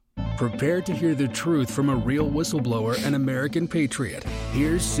Prepare to hear the truth from a real whistleblower and American patriot.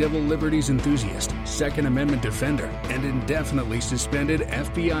 Here's civil liberties enthusiast, Second Amendment defender, and indefinitely suspended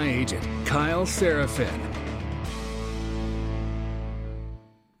FBI agent, Kyle Seraphin.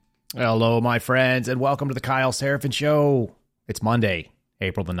 Hello, my friends, and welcome to the Kyle Seraphin Show. It's Monday,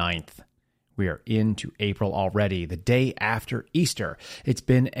 April the 9th. We are into April already, the day after Easter. It's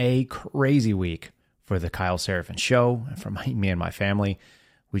been a crazy week for the Kyle Seraphin Show, and for me and my family.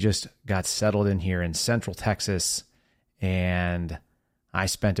 We just got settled in here in Central Texas, and I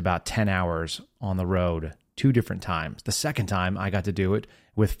spent about 10 hours on the road 2 different times. The second time, I got to do it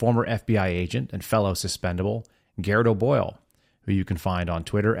with former FBI agent and fellow suspendable Garrett O'Boyle, who you can find on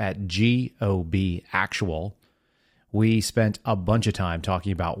Twitter at GOBActual. We spent a bunch of time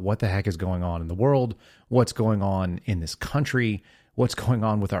talking about what the heck is going on in the world, what's going on in this country, what's going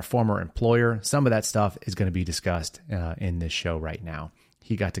on with our former employer. Some of that stuff is going to be discussed in this show right now.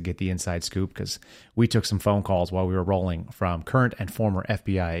 He got to get the inside scoop because we took some phone calls while we were rolling from current and former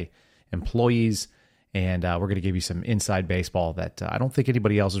FBI employees, and we're going to give you some inside baseball that I don't think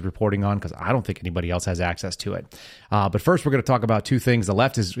anybody else is reporting on because I don't think anybody else has access to it. But first, we're going to talk about 2 things the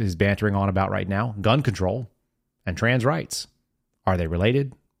left is bantering on about right now: gun control and trans rights. Are they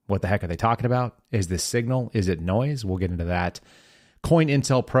related? What the heck are they talking about? Is this signal? Is it noise? We'll get into that.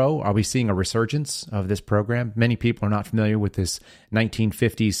 Cointelpro, are we seeing a resurgence of this program? Many people are not familiar with this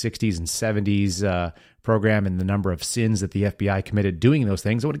 1950s, 60s, and 70s program and the number of sins that the FBI committed doing those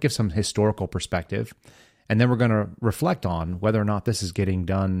things. I want to give some historical perspective. And then we're going to reflect on whether or not this is getting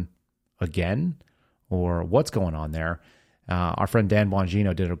done again or what's going on there. Our friend Dan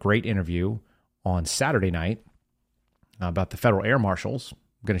Bongino did a great interview on Saturday night about the federal air marshals.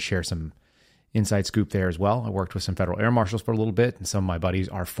 I'm going to share some inside scoop there as well. I worked with some federal air marshals for a little bit, and some of my buddies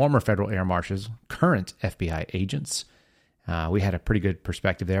are former federal air marshals, current FBI agents. We had a pretty good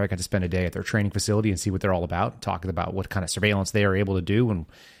perspective there. I got to spend a day at their training facility and see what they're all about, talking about what kind of surveillance they are able to do and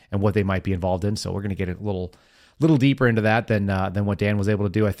what they might be involved in. So we're going to get a little deeper into that than what Dan was able to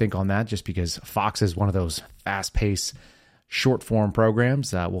do, I think, on that, just because Fox is one of those fast-paced, short-form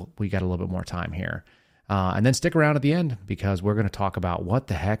programs. We got a little bit more time here. And then stick around at the end because we're going to talk about what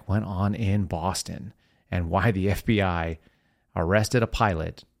the heck went on in Boston and why the FBI arrested a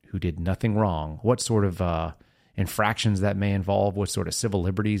pilot who did nothing wrong, what sort of infractions that may involve, what sort of civil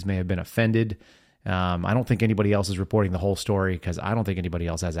liberties may have been offended. I don't think anybody else is reporting the whole story because I don't think anybody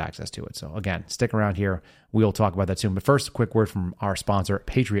else has access to it. So again, stick around here. We'll talk about that soon. But first, a quick word from our sponsor,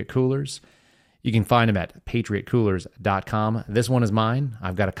 Patriot Coolers. You can find them at patriotcoolers.com. This one is mine.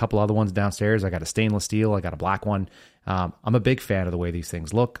 I've got a couple other ones downstairs. I got a stainless steel. I got a black one. I'm a big fan of the way these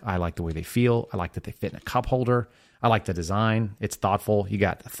things look. I like the way they feel. I like that they fit in a cup holder. I like the design. It's thoughtful. You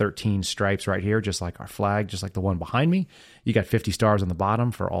got 13 stripes right here, just like our flag, just like the one behind me. You got 50 stars on the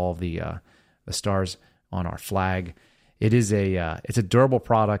bottom for all of the stars on our flag. It's a durable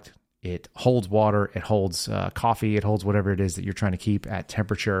product. It holds water. It holds coffee. It holds whatever it is that you're trying to keep at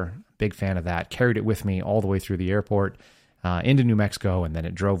temperature. Big fan of that. Carried it with me all the way through the airport into New Mexico, and then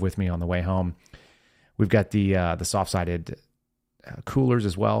it drove with me on the way home. We've got the soft-sided coolers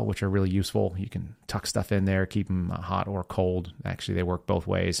as well, which are really useful. You can tuck stuff in there, keep them hot or cold. Actually, they work both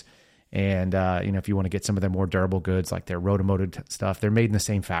ways. And if you want to get some of their more durable goods, like their rotomolded stuff, they're made in the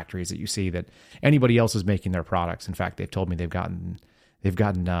same factories that you see that anybody else is making their products. In fact, they've told me they've gotten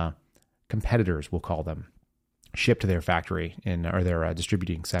competitors, we'll call them, shipped to their factory or their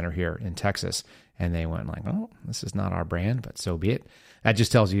distributing center here in Texas. And they went like, oh, this is not our brand, but so be it. That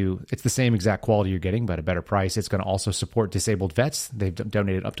just tells you it's the same exact quality you're getting, but a better price. It's going to also support disabled vets. They've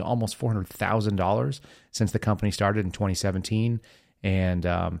donated up to almost $400,000 since the company started in 2017. And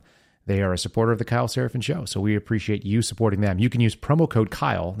they are a supporter of the Kyle Seraphin Show. So we appreciate you supporting them. You can use promo code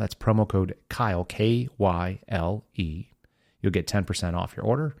Kyle. That's promo code Kyle, Kyle. You'll get 10% off your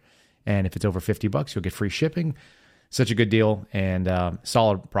order. And if it's over $50, you'll get free shipping. Such a good deal and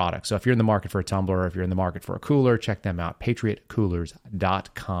solid product. So if you're in the market for a tumbler, or if you're in the market for a cooler, check them out,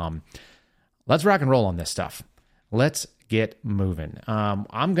 patriotcoolers.com. Let's rock and roll on this stuff. Let's get moving.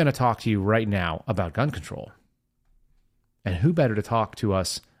 I'm going to talk to you right now about gun control. And who better to talk to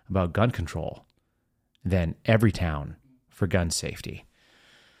us about gun control than Everytown for gun safety?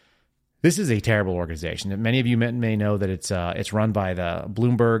 This is a terrible organization. Many of you may know that it's run by the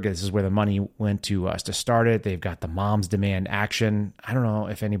Bloomberg. This is where the money went to start it. They've got the Moms Demand Action. I don't know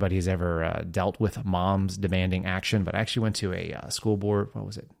if anybody has ever dealt with moms demanding action, but I actually went to a school board. What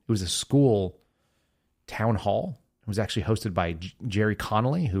was it? It was a school town hall. It was actually hosted by Jerry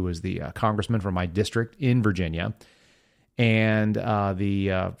Connolly, who was the congressman from my district in Virginia. And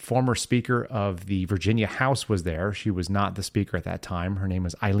the former Speaker of the Virginia House was there. She was not the Speaker at that time. Her name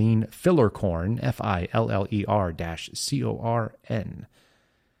was Eileen Fillercorn, Fillercorn.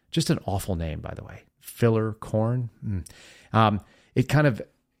 Just an awful name, by the way. Fillercorn. It kind of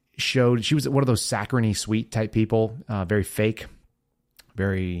showed, she was one of those saccharine sweet type people, very fake,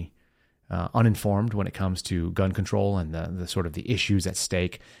 very uninformed when it comes to gun control and the sort of the issues at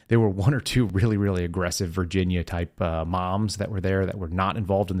stake. There were one or two really, really aggressive Virginia type moms that were there that were not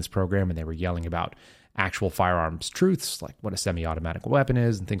involved in this program, and they were yelling about actual firearms truths, like what a semi-automatic weapon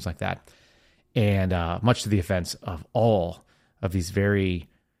is and things like that. And much to the offense of all of these very,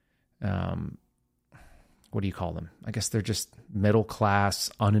 what do you call them? I guess they're just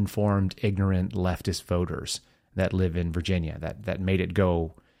middle-class, uninformed, ignorant leftist voters that live in Virginia that made it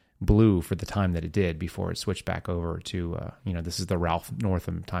go blue for the time that it did before it switched back over to, this is the Ralph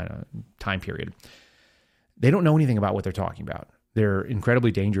Northam time period. They don't know anything about what they're talking about. They're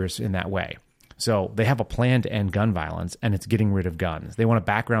incredibly dangerous in that way. So they have a plan to end gun violence, and it's getting rid of guns. They want a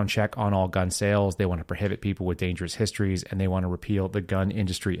background check on all gun sales. They want to prohibit people with dangerous histories, and they want to repeal the gun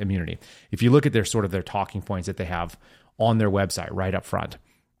industry immunity. If you look at their talking points that they have on their website right up front,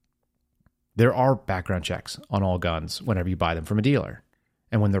 there are background checks on all guns whenever you buy them from a dealer.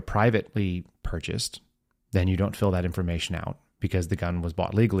 And when they're privately purchased, then you don't fill that information out because the gun was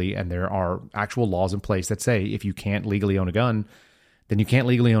bought legally, and there are actual laws in place that say if you can't legally own a gun, then you can't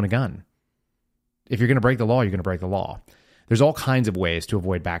legally own a gun. If you're going to break the law, you're going to break the law. There's all kinds of ways to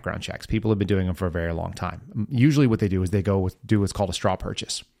avoid background checks. People have been doing them for a very long time. Usually what they do is they do what's called a straw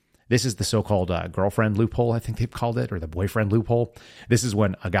purchase. This is the so-called girlfriend loophole, I think they've called it, or the boyfriend loophole. This is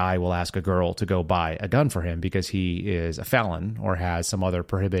when a guy will ask a girl to go buy a gun for him because he is a felon or has some other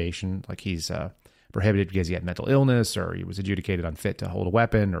prohibition, like he's prohibited because he had mental illness or he was adjudicated unfit to hold a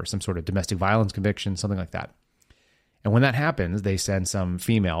weapon or some sort of domestic violence conviction, something like that. And when that happens, they send some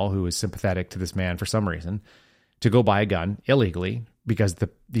female who is sympathetic to this man for some reason to go buy a gun illegally because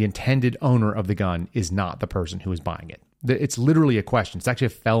the intended owner of the gun is not the person who is buying it. It's literally a question. It's actually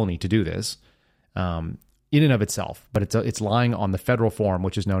a felony to do this in and of itself, but it's lying on the federal form,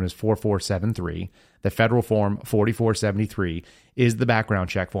 which is known as 4473. The federal form 4473 is the background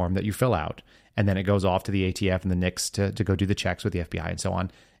check form that you fill out, and then it goes off to the ATF and the NICS to go do the checks with the FBI and so on.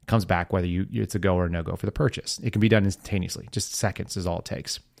 It comes back whether it's a go or a no-go for the purchase. It can be done instantaneously. Just seconds is all it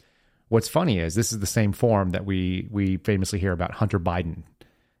takes. What's funny is this is the same form that we famously hear about Hunter Biden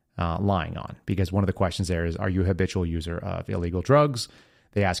lying on, because one of the questions there is, are you a habitual user of illegal drugs?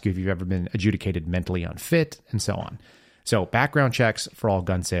 They ask you if you've ever been adjudicated mentally unfit and so on. So background checks for all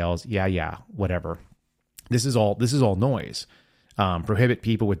gun sales. Yeah, whatever. This is all noise. Prohibit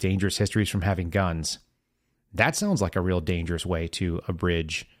people with dangerous histories from having guns. That sounds like a real dangerous way to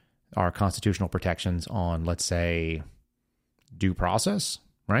abridge our constitutional protections on, let's say, due process,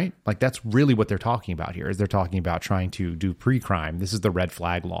 right? Like that's really what they're talking about here, is they're talking about trying to do pre-crime. This is the red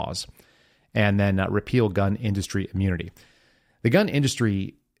flag laws. And then repeal gun industry immunity. The gun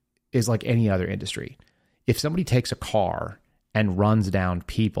industry is like any other industry. If somebody takes a car and runs down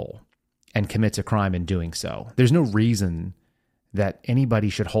people and commits a crime in doing so, there's no reason that anybody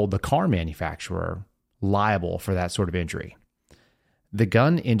should hold the car manufacturer liable for that sort of injury. The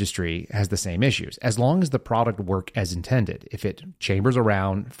gun industry has the same issues. As long as the product works as intended, if it chambers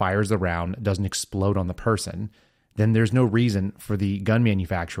around, fires the round, doesn't explode on the person, then there's no reason for the gun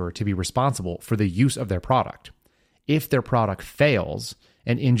manufacturer to be responsible for the use of their product. If their product fails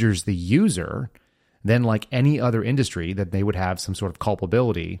and injures the user, then like any other industry, that they would have some sort of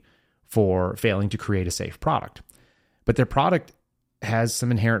culpability for failing to create a safe product. But their product has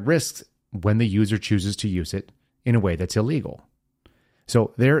some inherent risks when the user chooses to use it in a way that's illegal.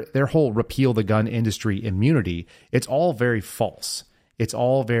 So their whole repeal the gun industry immunity, it's all very false. It's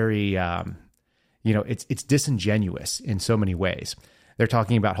all very, it's disingenuous in so many ways. They're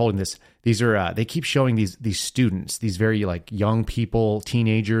talking about holding this. These are they keep showing these students, these very like young people,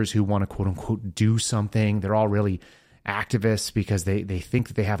 teenagers who want to quote unquote do something. They're all really activists because they think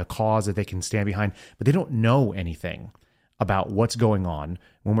that they have a cause that they can stand behind, but they don't know anything about what's going on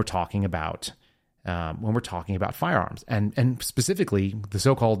when we're talking about firearms and specifically the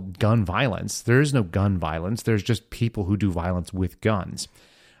so-called gun violence. There is no gun violence. There's just people who do violence with guns.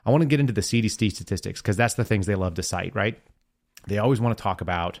 I want to get into the CDC statistics because that's the things they love to cite, right? They always want to talk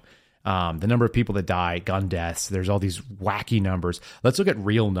about the number of people that die, gun deaths. There's all these wacky numbers. Let's look at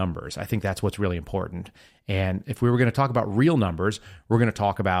real numbers. I think that's what's really important. And if we were going to talk about real numbers, we're going to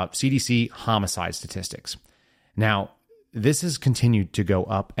talk about CDC homicide statistics. Now, this has continued to go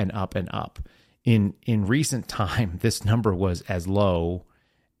up and up and up. In recent time, this number was as low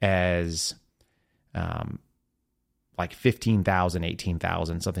as like 15,000,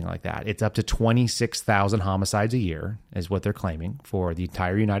 18,000, something like that. It's up to 26,000 homicides a year is what they're claiming for the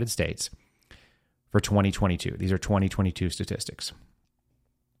entire United States for 2022. These are 2022 statistics.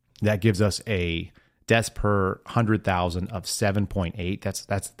 That gives us a deaths per 100,000 of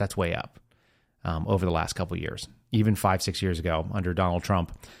 7.8. That's way up over the last couple of years. Even 5-6 years ago under Donald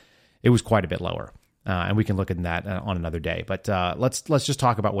Trump, it was quite a bit lower. And we can look at that on another day. But let's just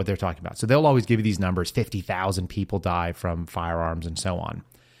talk about what they're talking about. So they'll always give you these numbers: 50,000 people die from firearms and so on.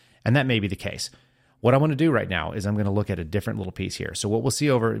 And that may be the case. What I want to do right now is I'm going to look at a different little piece here. So what we'll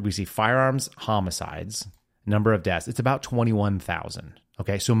see we see firearms homicides, number of deaths. It's about 21,000.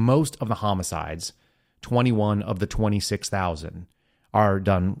 Okay, so most of the homicides, 21 of the 26,000, are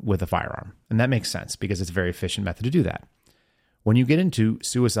done with a firearm. And that makes sense because it's a very efficient method to do that. When you get into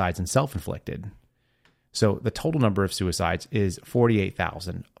suicides and self-inflicted, so the total number of suicides is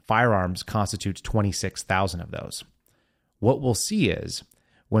 48,000. Firearms constitutes 26,000 of those. What we'll see is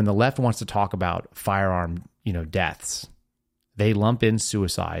when the left wants to talk about firearm, deaths, they lump in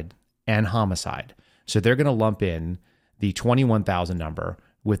suicide and homicide. So they're going to lump in the 21,000 number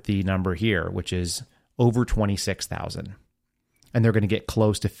with the number here, which is over 26,000. And they're going to get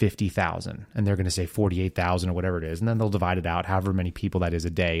close to 50,000. And they're going to say 48,000 or whatever it is. And then they'll divide it out, however many people that is a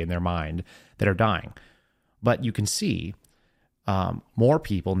day in their mind that are dying. But you can see more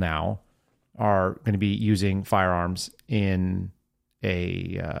people now are going to be using firearms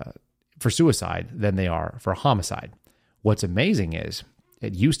for suicide than they are for homicide. What's amazing is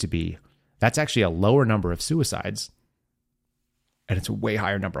it used to be that's actually a lower number of suicides, and it's a way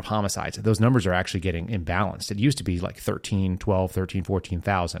higher number of homicides. Those numbers are actually getting imbalanced. It used to be like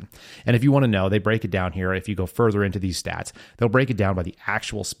 14,000. And if you want to know, they break it down here. If you go further into these stats, they'll break it down by the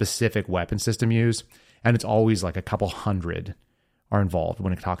actual specific weapon system used. And it's always like a couple hundred are involved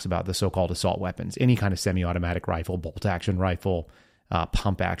when it talks about the so-called assault weapons, any kind of semi-automatic rifle, bolt-action rifle,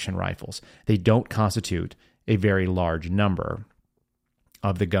 pump-action rifles. They don't constitute a very large number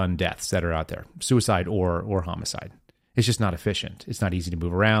of the gun deaths that are out there, suicide or homicide. It's just not efficient. It's not easy to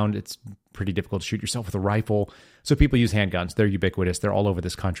move around. It's pretty difficult to shoot yourself with a rifle. So people use handguns. They're ubiquitous. They're all over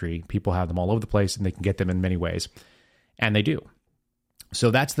this country. People have them all over the place, and they can get them in many ways. And they do.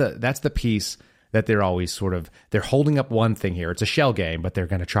 So that's the piece that they're always they're holding up one thing here. It's a shell game, but they're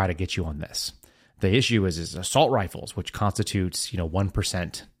going to try to get you on this. The issue is assault rifles, which constitutes,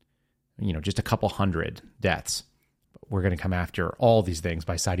 1%, just a couple hundred deaths. We're going to come after all these things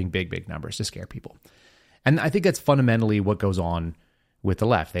by citing big numbers to scare people. And I think that's fundamentally what goes on with the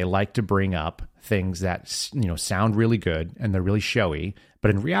left. They like to bring up things that, sound really good and they're really showy, but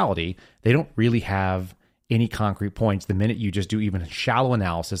in reality, they don't really have any concrete points. The minute you just do even a shallow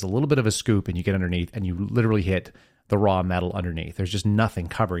analysis, a little bit of a scoop, and you get underneath and you literally hit the raw metal underneath. There's just nothing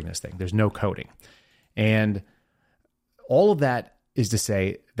covering this thing. There's no coating. And all of that is to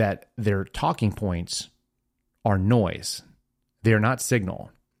say that their talking points are noise. They are not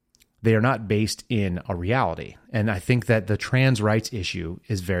signal. They are not based in a reality. And I think that the trans rights issue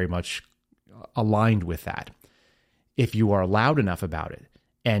is very much aligned with that. If you are loud enough about it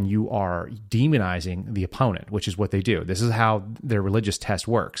and you are demonizing the opponent, which is what they do, this is how their religious test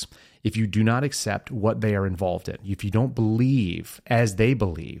works. If you do not accept what they are involved in, if you don't believe as they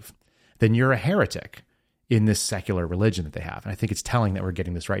believe, then you're a heretic in this secular religion that they have. And I think it's telling that we're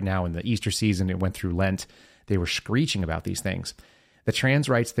getting this right now in the Easter season. It went through Lent. They were screeching about these things. The trans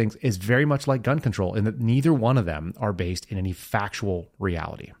rights thing is very much like gun control in that neither one of them are based in any factual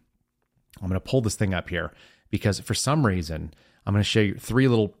reality. I'm going to pull this thing up here because for some reason, I'm going to show you 3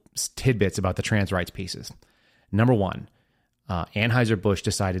 little tidbits about the trans rights pieces. Number 1, Anheuser-Busch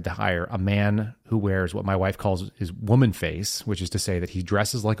decided to hire a man who wears what my wife calls his woman face, which is to say that he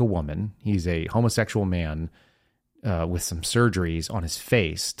dresses like a woman. He's a homosexual man with some surgeries on his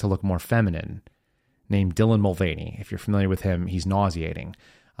face to look more feminine, named Dylan Mulvaney. If you're familiar with him, he's nauseating.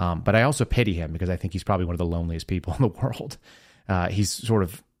 But I also pity him because I think he's probably one of the loneliest people in the world. He's sort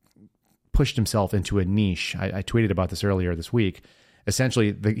of pushed himself into a niche. I tweeted about this earlier this week.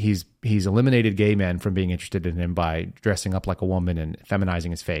 Essentially, he's eliminated gay men from being interested in him by dressing up like a woman and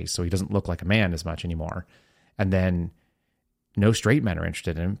feminizing his face, so he doesn't look like a man as much anymore. And then no straight men are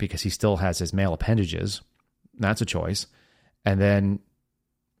interested in him because he still has his male appendages. That's a choice. And then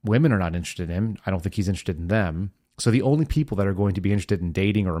women are not interested in him. I don't think he's interested in them. So the only people that are going to be interested in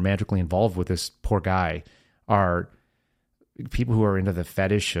dating or romantically involved with this poor guy are people who are into the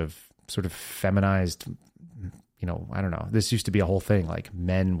fetish of sort of feminized, I don't know. This used to be a whole thing, like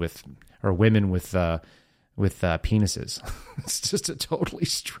women with penises. It's just a totally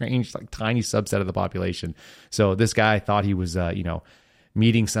strange, like tiny subset of the population. So this guy thought he was,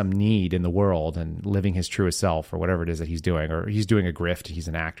 meeting some need in the world and living his truest self or whatever it is that he's doing, or he's doing a grift. He's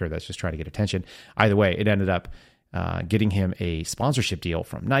an actor that's just trying to get attention. Either way, it ended up getting him a sponsorship deal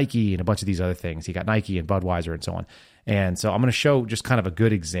from Nike and a bunch of these other things. He got Nike and Budweiser and so on. And so I'm going to show just kind of a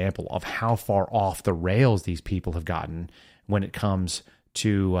good example of how far off the rails these people have gotten when it comes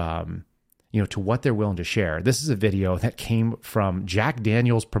to, to what they're willing to share. This is a video that came from Jack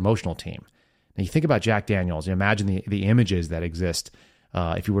Daniel's promotional team. Now, you think about Jack Daniels, you imagine the images that exist.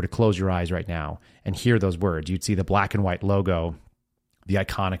 If you were to close your eyes right now and hear those words, you'd see the black and white logo, the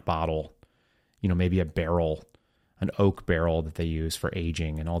iconic bottle, maybe a barrel, an oak barrel that they use for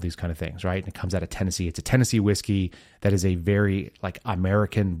aging and all these kind of things, right? And it comes out of Tennessee. It's a Tennessee whiskey that is a very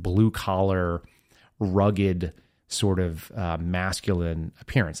American blue collar, rugged sort of masculine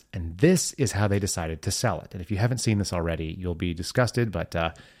appearance. And this is how they decided to sell it. And if you haven't seen this already, you'll be disgusted, but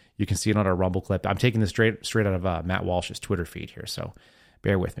you can see it on our Rumble clip. I'm taking this straight out of Matt Walsh's Twitter feed here, so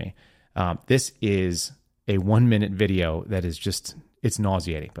bear with me. This is a 1-minute video that is it's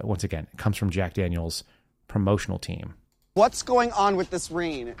nauseating. But once again, it comes from Jack Daniel's promotional team. What's going on with this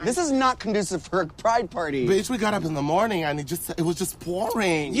rain? This is not conducive for a pride party. Bitch, we got up in the morning and it was just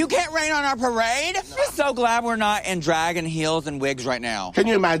pouring. You can't rain on our parade? No. I'm so glad we're not in drag and heels and wigs right now. Can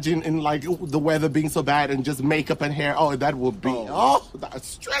you imagine in the weather being so bad and just makeup and hair? Oh, that would be, that's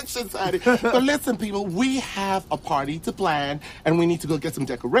stretches at it. But listen, people, we have a party to plan and we need to go get some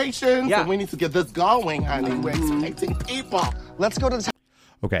decorations and we need to get this going, honey. We're expecting people. Let's go to the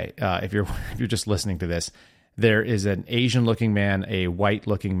Okay, if you're just listening to this, there is an Asian-looking man, a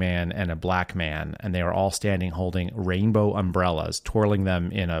white-looking man, and a black man, and they are all standing holding rainbow umbrellas, twirling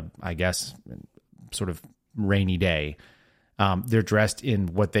them in a, I guess, sort of rainy day. They're dressed in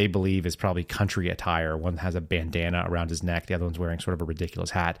what they believe is probably country attire. One has a bandana around his neck. The other one's wearing sort of a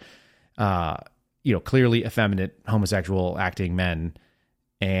ridiculous hat. Clearly effeminate, homosexual acting men,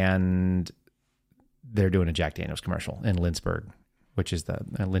 and they're doing a Jack Daniels commercial in Lynchburg, which is the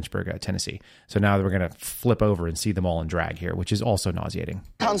Lynchburg, Tennessee. So now we're going to flip over and see them all in drag here, which is also nauseating.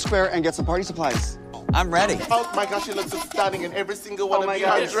 Town Square and get some party supplies. I'm ready. Oh my gosh, she looks so stunning in every single one of you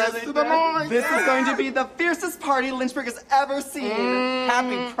are dressed to the nines. This is going to be the fiercest party Lynchburg has ever seen.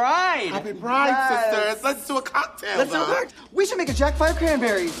 Happy Pride. Happy Pride, sisters. Let's do a cocktail. Let's do it. We should make a Jack Fire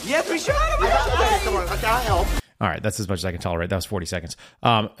cranberry. Yes, we should. Come on, I gotta help. All right, that's as much as I can tolerate. That was 40 seconds.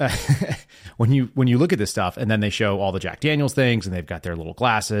 When you look at this stuff, and then they show all the Jack Daniels things, and they've got their little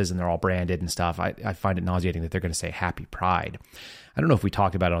glasses, and they're all branded and stuff, I find it nauseating that they're going to say Happy Pride. I don't know if we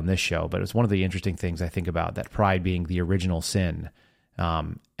talked about it on this show, but it's one of the interesting things I think about, that pride being the original sin.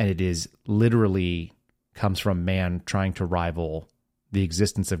 And it is literally comes from man trying to rival the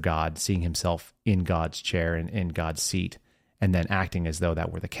existence of God, seeing himself in God's chair and in God's seat, and then acting as though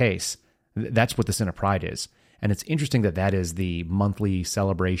that were the case. That's what the sin of pride is. And it's interesting that is the monthly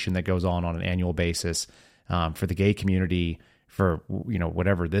celebration that goes on an annual basis for the gay community, for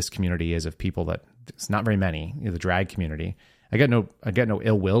whatever this community is of people that it's not very many, the drag community. I get no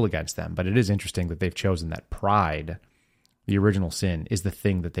ill will against them, but it is interesting that they've chosen that pride, the original sin, is the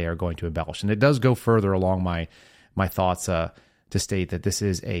thing that they are going to embellish. And it does go further along my thoughts to state that this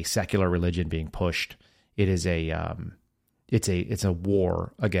is a secular religion being pushed. It is it's a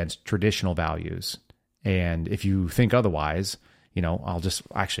war against traditional values. And if you think otherwise, we'll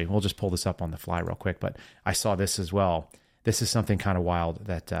just pull this up on the fly real quick. But I saw this as well. This is something kind of wild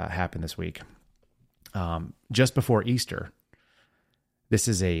that happened this week. Just before Easter, this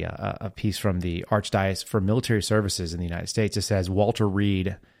is a piece from the Archdiocese for Military Services in the United States. It says Walter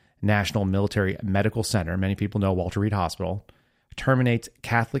Reed National Military Medical Center, many people know Walter Reed Hospital, terminates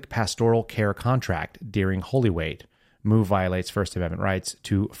Catholic pastoral care contract during Holy Week. Move violates First Amendment rights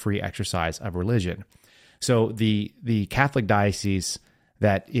to free exercise of religion. So the Catholic diocese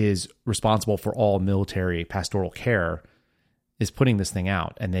that is responsible for all military pastoral care is putting this thing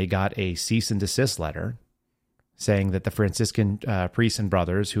out, and they got a cease and desist letter saying that the Franciscan priests and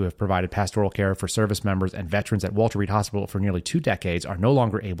brothers who have provided pastoral care for service members and veterans at Walter Reed Hospital for nearly 2 decades are no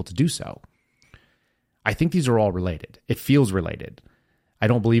longer able to do so. I think these are all related. It feels related. I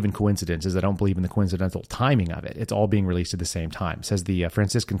don't believe in coincidences. I don't believe in the coincidental timing of it. It's all being released at the same time. It says the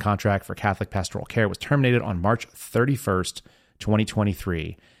Franciscan contract for Catholic pastoral care was terminated on March 31st,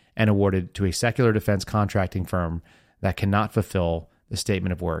 2023, and awarded to a secular defense contracting firm that cannot fulfill the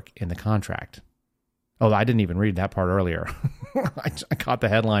statement of work in the contract. Oh, I didn't even read that part earlier. I caught the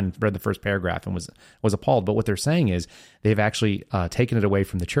headline, read the first paragraph, and was appalled. But what they're saying is they've actually taken it away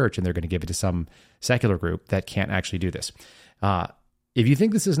from the church, and they're going to give it to some secular group that can't actually do this. if you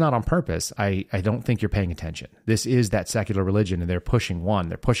think this is not on purpose, I don't think you're paying attention. This is that secular religion, and they're pushing one.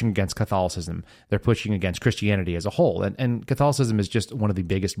 They're pushing against Catholicism. They're pushing against Christianity as a whole. And Catholicism is just one of the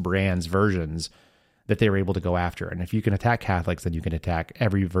biggest versions that they were able to go after. And if you can attack Catholics, then you can attack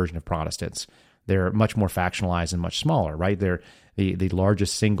every version of Protestants. They're much more factionalized and much smaller, right? They're the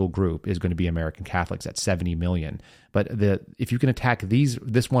largest single group is going to be American Catholics at 70 million. But if you can attack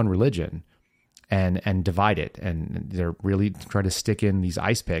this one religion and divide it, and they're really trying to stick in these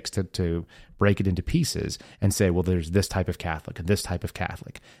ice picks to break it into pieces and say, well, there's this type of Catholic and this type of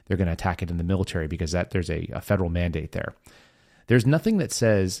Catholic. They're going to attack it in the military because there's a federal mandate there. There's nothing that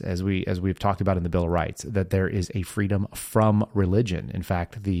says, as we've talked about in the Bill of Rights, that there is a freedom from religion. In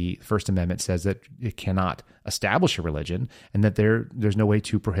fact, the First Amendment says that it cannot establish a religion and that there's no way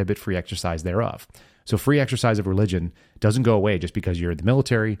to prohibit free exercise thereof. So free exercise of religion doesn't go away just because you're in the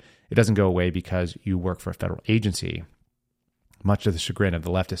military. It doesn't go away because you work for a federal agency, much to the chagrin of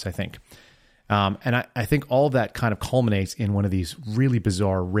the leftists, I think. And I think all of that kind of culminates in one of these really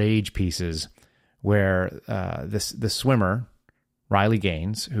bizarre rage pieces where this swimmer, Riley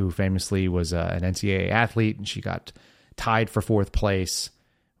Gaines, who famously was an NCAA athlete, and she got tied for fourth place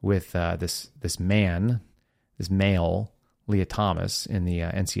with this male, Leah Thomas, in the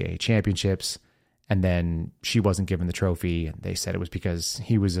NCAA championships. And then she wasn't given the trophy. They said it was because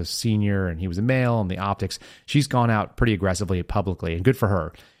he was a senior and he was a male, and the optics. She's gone out pretty aggressively publicly, and good for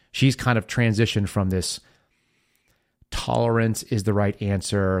her. She's kind of transitioned from this tolerance is the right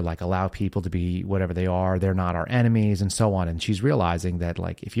answer, like allow people to be whatever they are, they're not our enemies, and so on. And she's realizing that,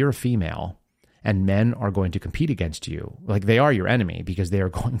 like, if you're a female and men are going to compete against you, like, they are your enemy because they are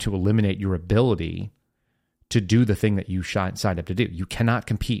going to eliminate your ability to do the thing that you signed up to do. You cannot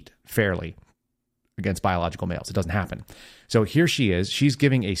compete fairly against biological males. It doesn't happen. So here she is. She's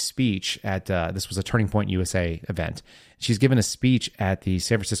giving a speech at, this was a Turning Point USA event. She's given a speech at the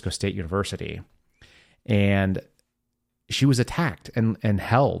San Francisco State University, and she was attacked and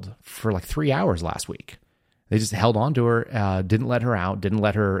held for like 3 hours last week. They just held on to her, didn't let her out, didn't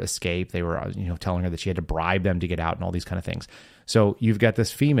let her escape. They were, telling her that she had to bribe them to get out and all these kind of things. So you've got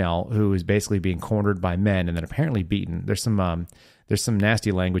this female who is basically being cornered by men and then apparently beaten. There's some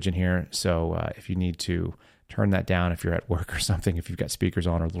nasty language in here. So if you need to turn that down, if you're at work or something, if you've got speakers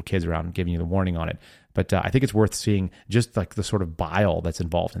on or little kids around, giving you the warning on it. But I think it's worth seeing just like the sort of bile that's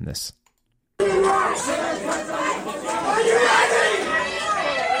involved in this.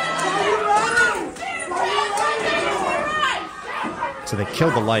 So they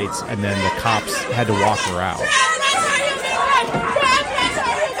killed the lights, and then the cops had to walk her out.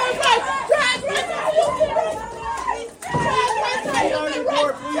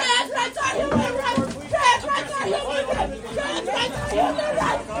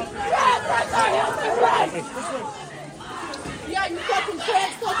 Yeah, you fucking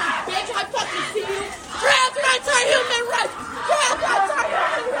transphobic bitch! I fucking see you! Trans rights are human rights! Trans rights are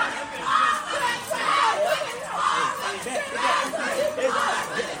human rights!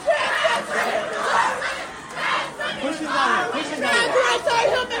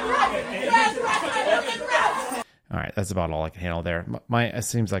 All right, that's about all I can handle there. It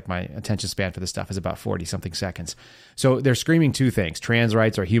seems like my attention span for this stuff is about 40-something seconds. So they're screaming two things. Trans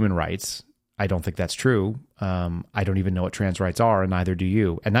rights are human rights. I don't think that's true. I don't even know what trans rights are, and neither do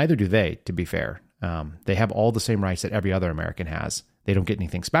you. And neither do they, to be fair. They have all the same rights that every other American has. They don't get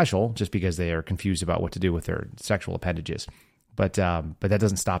anything special just because they are confused about what to do with their sexual appendages. But that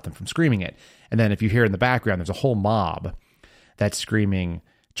doesn't stop them from screaming it. And then if you hear in the background, there's a whole mob that's screaming,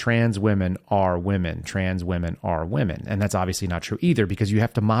 trans women are women, trans women are women. And that's obviously not true either because you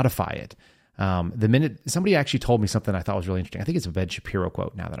have to modify it. The minute somebody actually told me something I thought was really interesting. I think it's a Ben Shapiro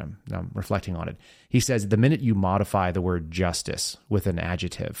quote now that I'm reflecting on it. He says, the minute you modify the word justice with an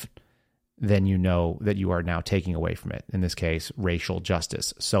adjective, then you know that you are now taking away from it. In this case, racial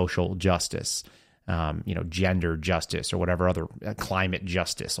justice, social justice, gender justice, or whatever other climate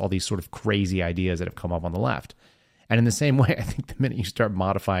justice, all these sort of crazy ideas that have come up on the left. And in the same way, I think the minute you start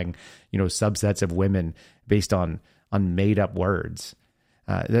modifying, subsets of women based on made up words,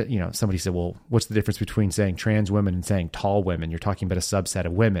 somebody said, well, what's the difference between saying trans women and saying tall women? You're talking about a subset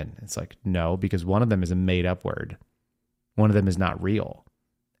of women. It's like, no, because one of them is a made up word. One of them is not real.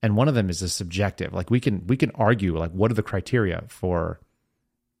 And one of them is a subjective. Like we can argue, like, what are the criteria for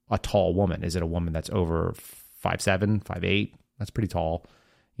a tall woman? Is it a woman that's over 5'7", 5'8"? That's pretty tall,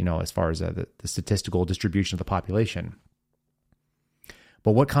 as far as the statistical distribution of the population.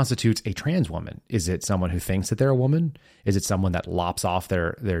 But what constitutes a trans woman? Is it someone who thinks that they're a woman? Is it someone that lops off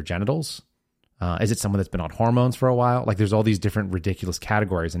their genitals? Is it someone that's been on hormones for a while? Like, there's all these different ridiculous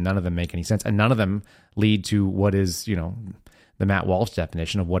categories, and none of them make any sense. And none of them lead to what is, the the Matt Walsh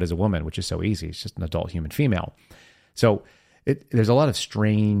definition of what is a woman, which is so easy. It's just an adult human female. So there's a lot of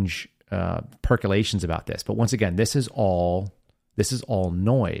strange percolations about this. But once again, this is all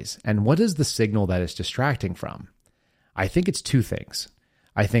noise. And what is the signal that it's distracting from? I think it's two things.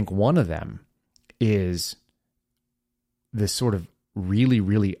 I think one of them is this sort of really,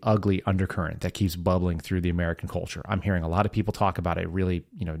 really ugly undercurrent that keeps bubbling through the American culture. I'm hearing a lot of people talk about a really,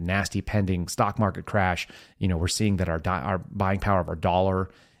 nasty pending stock market crash. We're seeing that our buying power of our dollar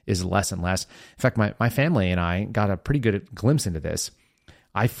is less and less. In fact, my family and I got a pretty good glimpse into this.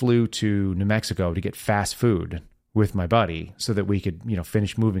 I flew to New Mexico to get fast food with my buddy so that we could,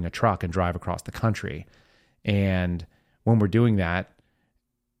 finish moving a truck and drive across the country. And when we're doing that,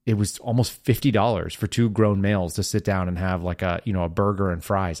 it was almost $50 for two grown males to sit down and have like a burger and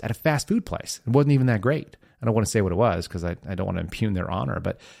fries at a fast food place. It wasn't even that great. I don't want to say what it was because I don't want to impugn their honor,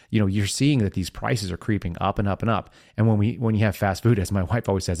 but you're seeing that these prices are creeping up and up and up. And when you have fast food, as my wife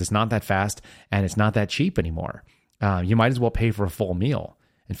always says, it's not that fast and it's not that cheap anymore. You might as well pay for a full meal.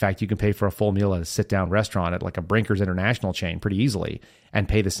 In fact, you can pay for a full meal at a sit-down restaurant at like a Brinker's International chain pretty easily and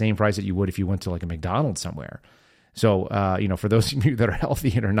pay the same price that you would if you went to like a McDonald's somewhere. So, for those of you that are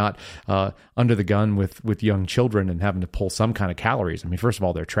healthy and are not under the gun with young children and having to pull some kind of calories, I mean, first of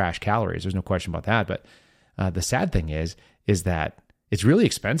all, they're trash calories. There's no question about that. But the sad thing is that it's really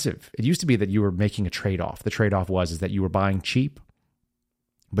expensive. It used to be that you were making a trade-off. The trade-off is that you were buying cheap,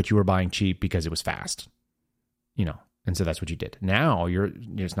 but you were buying cheap because it was fast, And so that's what you did. Now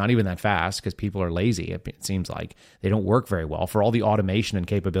it's not even that fast because people are lazy. It seems like they don't work very well for all the automation and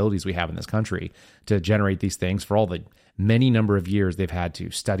capabilities we have in this country to generate these things. For all the many number of years they've had to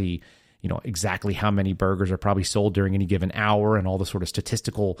study, exactly how many burgers are probably sold during any given hour and all the sort of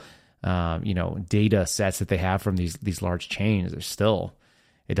statistical, data sets that they have from these large chains.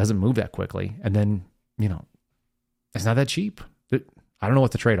 It doesn't move that quickly. And then, it's not that cheap. I don't know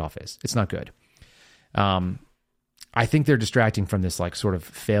what the trade-off is. It's not good. I think they're distracting from this like sort of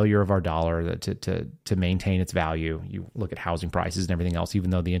failure of our dollar to maintain its value. You look at housing prices and everything else, even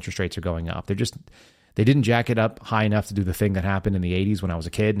though the interest rates are going up, they didn't jack it up high enough to do the thing that happened in the 80s when I was a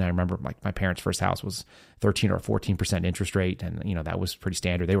kid. And I remember my parents' first house was 13 or 14% interest rate. And, that was pretty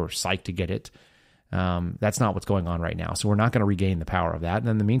standard. They were psyched to get it. That's not what's going on right now. So we're not going to regain the power of that. And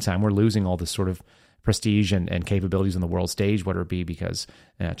in the meantime, we're losing all this sort of prestige and capabilities on the world stage, whether it be because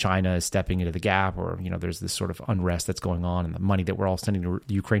China is stepping into the gap or, there's this sort of unrest that's going on and the money that we're all sending to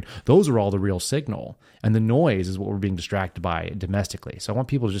Ukraine. Those are all the real signal. And the noise is what we're being distracted by domestically. So I want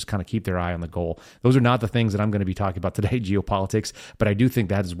people to just kind of keep their eye on the goal. Those are not the things that I'm going to be talking about today, geopolitics, but I do think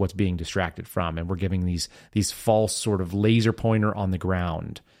that is what's being distracted from. And we're giving these false sort of laser pointer on the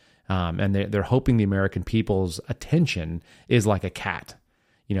ground. And they're hoping the American people's attention is like a cat,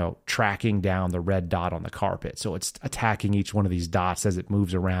 tracking down the red dot on the carpet. So it's attacking each one of these dots as it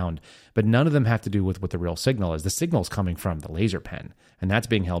moves around. But none of them have to do with what the real signal is. The signal is coming from the laser pen, and that's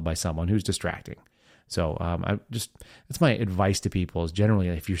being held by someone who's distracting. So that's my advice to people is generally,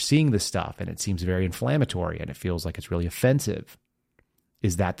 if you're seeing this stuff and it seems very inflammatory and it feels like it's really offensive,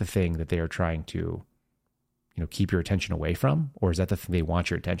 is that the thing that they are trying to keep your attention away from? Or is that the thing they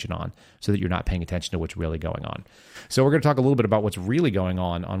want your attention on so that you're not paying attention to what's really going on? So we're going to talk a little bit about what's really going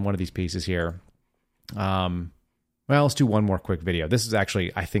on one of these pieces here. Well, let's do one more quick video. This is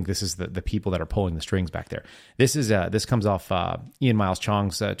actually, I think this is the people that are pulling the strings back there. This comes off Ian Miles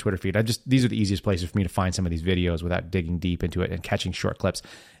Chong's Twitter feed. These are the easiest places for me to find some of these videos without digging deep into it and catching short clips.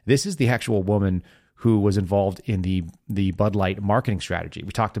 This is the actual woman who was involved in the Bud Light marketing strategy.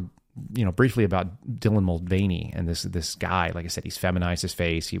 We talked briefly about Dylan Mulvaney and this guy. Like I said, he's feminized his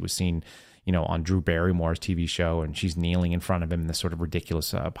face. He was seen, on Drew Barrymore's TV show, and she's kneeling in front of him in this sort of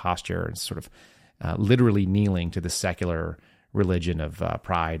ridiculous posture and sort of literally kneeling to the secular religion of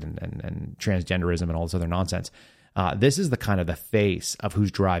pride and transgenderism and all this other nonsense. This is the kind of the face of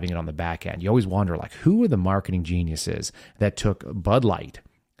who's driving it on the back end. You always wonder, like, who are the marketing geniuses that took Bud Light,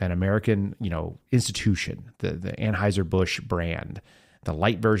 an American, institution, the Anheuser-Busch brand, the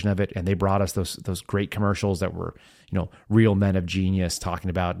light version of it, and they brought us those great commercials that were, real men of genius, talking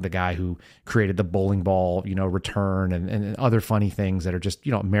about the guy who created the bowling ball, return and other funny things that are just,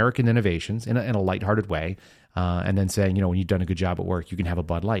 American innovations in a lighthearted way. And then saying, when you've done a good job at work, you can have a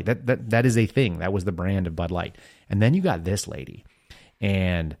Bud Light. That is a thing. That was the brand of Bud Light. And then you got this lady,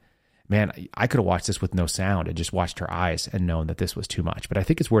 and man, I could have watched this with no sound and just watched her eyes and known that this was too much. But I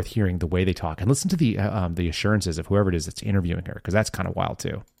think it's worth hearing the way they talk and listen to the assurances of whoever it is that's interviewing her, because that's kind of wild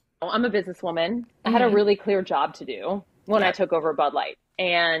too. I'm a businesswoman. I had a really clear job to do when I took over Bud Light.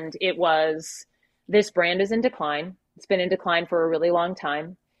 And it was, this brand is in decline. It's been in decline for a really long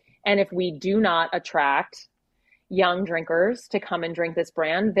time. And if we do not attract, young drinkers to come and drink this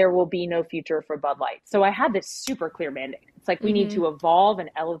brand, there will be no future for Bud Light. So I had this super clear mandate. It's like, we need to evolve and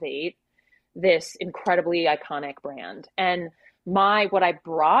elevate this incredibly iconic brand. And what I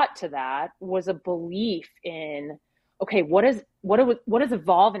brought to that was a belief in, okay, what does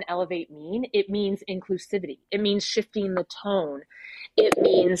evolve and elevate mean? It means inclusivity. It means shifting the tone. It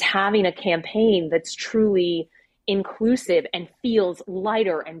means having a campaign that's truly inclusive and feels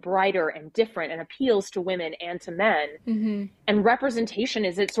lighter and brighter and different and appeals to women and to men. And representation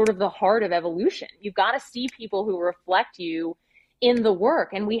is at sort of the heart of evolution. You've got to see people who reflect you in the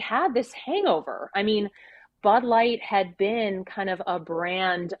work. And we had this hangover. I mean, Bud Light had been kind of a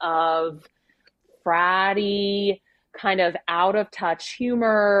brand of fratty, kind of out of touch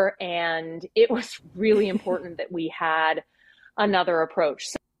humor. And it was really important that we had another approach.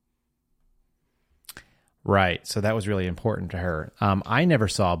 Right. So that was really important to her. I never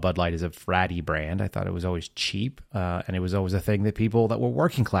saw Bud Light as a fratty brand. I thought it was always cheap. And it was always a thing that people that were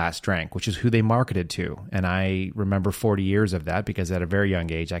working class drank, which is who they marketed to. And I remember 40 years of that because at a very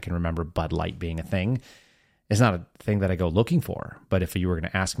young age, I can remember Bud Light being a thing. It's not a thing that I go looking for. But if you were going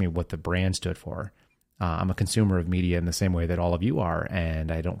to ask me what the brand stood for, I'm a consumer of media in the same way that all of you are.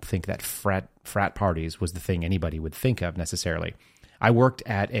 And I don't think that frat parties was the thing anybody would think of necessarily. I worked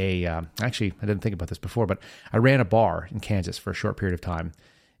at actually, I didn't think about this before, but I ran a bar in Kansas for a short period of time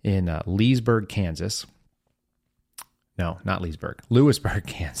in Leesburg, Kansas. No, not Leesburg, Lewisburg,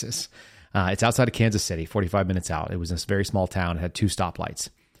 Kansas. It's outside of Kansas City, 45 minutes out. It was this very small town. It had 2 stoplights,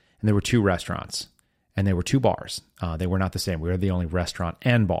 and there were 2 restaurants, and there were 2 bars. They were not the same. We were the only restaurant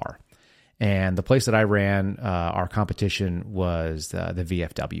and bar. And the place that I ran, our competition was the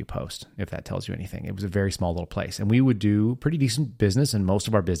VFW Post, if that tells you anything. It was a very small little place. And we would do pretty decent business, and most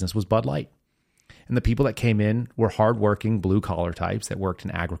of our business was Bud Light. And the people that came in were hardworking, blue-collar types that worked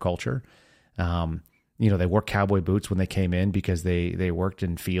in agriculture. They wore cowboy boots when they came in because they worked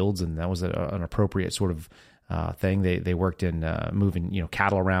in fields, and that was an appropriate sort of thing. They worked in moving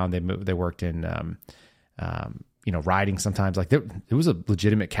cattle around. They worked in riding sometimes. Like it was a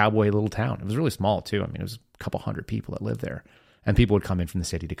legitimate cowboy little town. It was really small too. I mean, it was a couple hundred people that lived there, and people would come in from the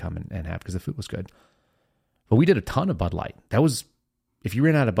city to come and have, because the food was good. But we did a ton of Bud Light. That was, if you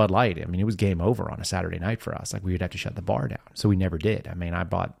ran out of Bud Light, I mean, it was game over on a Saturday night for us. Like we would have to shut the bar down. So we never did. I mean, I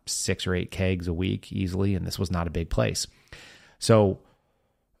bought 6 or 8 kegs a week easily, and this was not a big place. So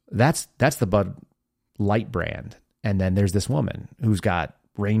that's the Bud Light brand. And then there's this woman who's got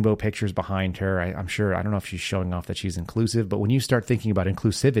rainbow pictures behind her. I'm sure, I don't know if she's showing off that she's inclusive, but when you start thinking about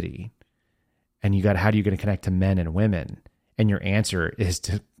inclusivity and how are you going to connect to men and women? And your answer is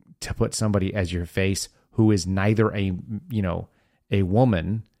to put somebody as your face who is neither a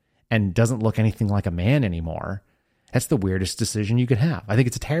woman and doesn't look anything like a man anymore. That's the weirdest decision you could have. I think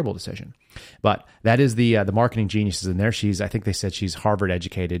it's a terrible decision, but that is the marketing geniuses in there. I think they said she's Harvard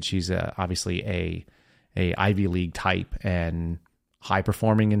educated. She's obviously a Ivy League type and high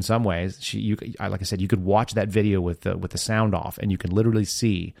performing in some ways. Like I said, you could watch that video with the sound off, and you can literally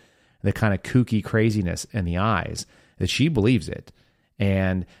see the kind of kooky craziness in the eyes that she believes it.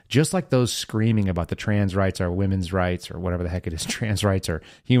 And just like those screaming about the trans rights or women's rights or whatever the heck it is, trans rights or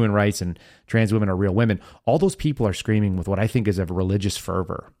human rights and trans women are real women, all those people are screaming with what I think is of religious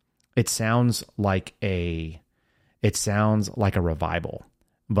fervor. It sounds like a revival,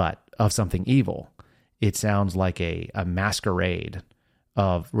 but of something evil. It sounds like a masquerade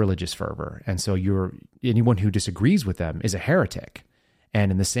of religious fervor. And so anyone who disagrees with them is a heretic.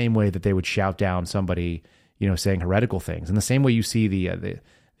 And in the same way that they would shout down somebody, saying heretical things, in the same way you see the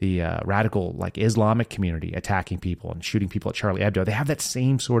radical like Islamic community attacking people and shooting people at Charlie Hebdo, they have that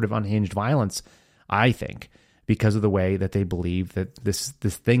same sort of unhinged violence, I think, because of the way that they believe that this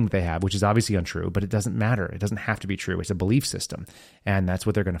thing they have, which is obviously untrue, but it doesn't matter. It doesn't have to be true. It's a belief system. And that's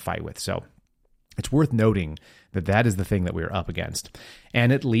what they're going to fight with. So it's worth noting that is the thing that we're up against.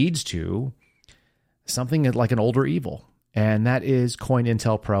 And it leads to something like an older evil, and that is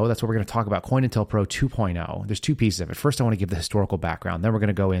Cointelpro. That's what we're going to talk about, Cointelpro 2.0. There's 2 pieces of it. First, I want to give the historical background. Then we're going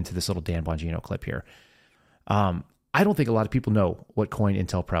to go into this little Dan Bongino clip here. I don't think a lot of people know what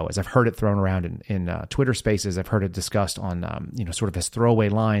Cointelpro is. I've heard it thrown around in Twitter spaces. I've heard it discussed on, sort of as throwaway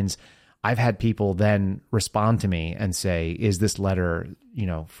lines. I've had people then respond to me and say, is this letter,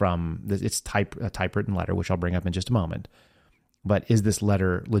 it's a typewritten letter, which I'll bring up in just a moment, but is this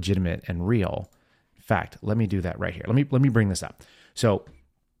letter legitimate and real? In fact, let me do that right here. Let me bring this up. So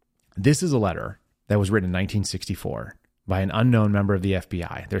this is a letter that was written in 1964 by an unknown member of the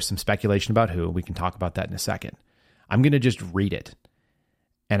FBI. There's some speculation about who. We can talk about that in a second. I'm going to just read it.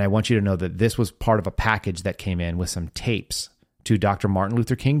 And I want you to know that this was part of a package that came in with some tapes to Dr. Martin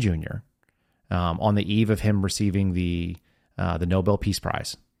Luther King Jr., on the eve of him receiving the Nobel Peace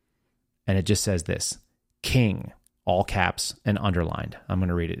Prize. And it just says this, King, all caps and underlined. I'm going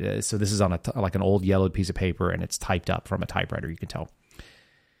to read it. So this is on like an old yellowed piece of paper, and it's typed up from a typewriter, you can tell.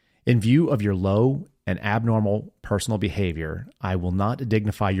 In view of your low and abnormal personal behavior, I will not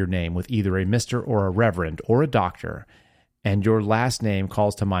dignify your name with either a Mr. or a Reverend or a Doctor, and your last name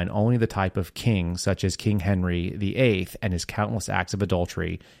calls to mind only the type of king, such as King Henry VIII and his countless acts of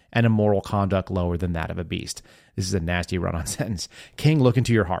adultery and a moral conduct lower than that of a beast. This is a nasty run-on sentence. King, look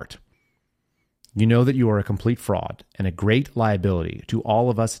into your heart. You know that you are a complete fraud and a great liability to all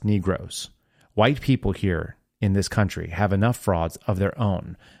of us Negroes. White people here in this country have enough frauds of their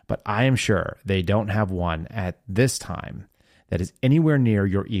own, but I am sure they don't have one at this time that is anywhere near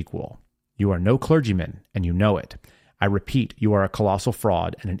your equal. You are no clergyman, and you know it. I repeat, you are a colossal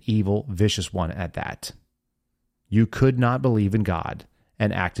fraud and an evil, vicious one at that. You could not believe in God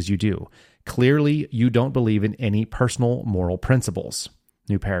and act as you do. Clearly, you don't believe in any personal moral principles.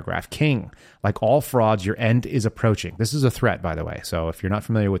 New paragraph. King, like all frauds, your end is approaching. This is a threat, by the way. So if you're not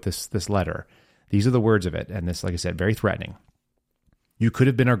familiar with this letter, these are the words of it. And this, like I said, very threatening. You could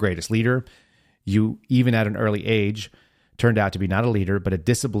have been our greatest leader. You, even at an early age, turned out to be not a leader, but a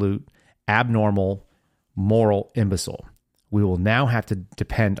dissolute, abnormal, moral imbecile. We will now have to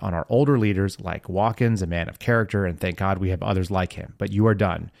depend on our older leaders like Watkins, a man of character, and thank God we have others like him. But you are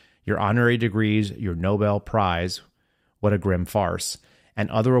done. Your honorary degrees, your Nobel Prize, what a grim farce, and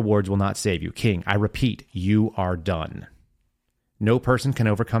other awards will not save you. King, I repeat, you are done. No person can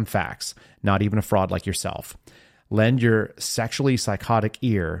overcome facts, not even a fraud like yourself. Lend your sexually psychotic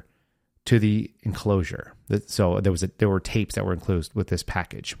ear to the enclosure. So there were tapes that were included with this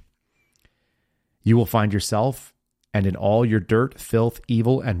package. You will find yourself and in all your dirt, filth,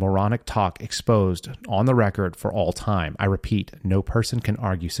 evil, and moronic talk exposed on the record for all time. I repeat, no person can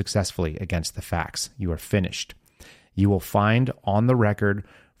argue successfully against the facts. You are finished. You will find on the record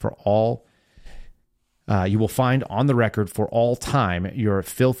for all time your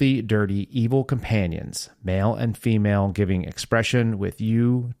filthy, dirty, evil companions, male and female, giving expression with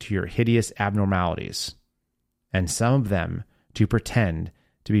you to your hideous abnormalities, and some of them to pretend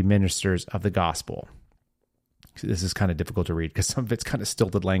to be ministers of the gospel. This is kind of difficult to read because some of it's kind of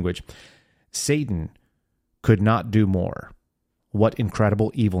stilted language. Satan could not do more. What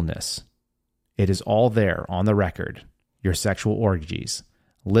incredible evilness. It is all there on the record, your sexual orgies.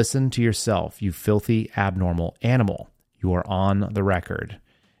 Listen to yourself, you filthy, abnormal animal. You are on the record.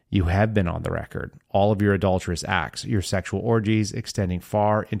 You have been on the record. All of your adulterous acts, your sexual orgies extending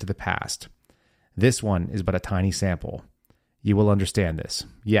far into the past. This one is but a tiny sample. You will understand this.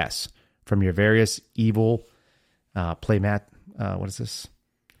 Yes, from your various evil playmates.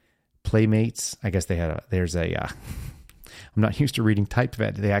 I guess I'm not used to reading typed.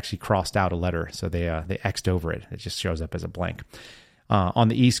 They actually crossed out a letter, so they X'd over it. It just shows up as a blank. On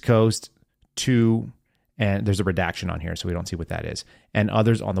the East Coast, and there's a redaction on here, so we don't see what that is. And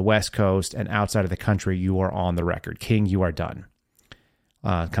others on the West Coast and outside of the country, you are on the record. King, you are done.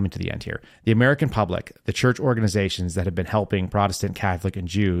 Coming to the end here. The American public, the church organizations that have been helping Protestant, Catholic, and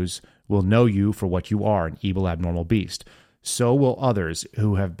Jews will know you for what you are, an evil, abnormal beast. So will others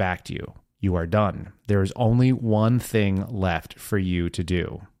who have backed you. You are done. There is only one thing left for you to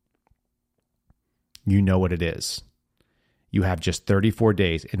do. You know what it is. You have just 34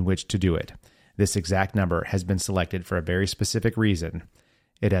 days in which to do it. This exact number has been selected for a very specific reason.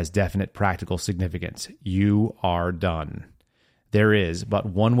 It has definite practical significance. You are done. There is but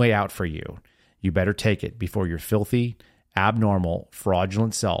one way out for you. You better take it before your filthy, abnormal,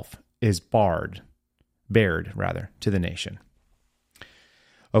 fraudulent self is bared to the nation.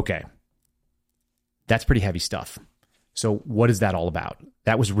 Okay. That's pretty heavy stuff. So what is that all about?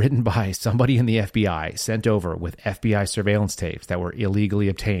 That was written by somebody in the FBI, sent over with FBI surveillance tapes that were illegally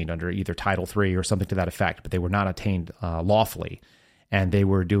obtained under either Title III or something to that effect, but they were not obtained lawfully. And they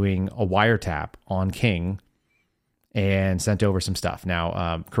were doing a wiretap on King and sent over some stuff.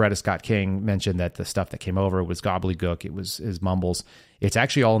 Now, Coretta Scott King mentioned that the stuff that came over was gobbledygook. It was his mumbles. It's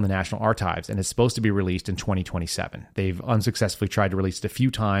actually all in the National Archives, and it's supposed to be released in 2027. They've unsuccessfully tried to release it a few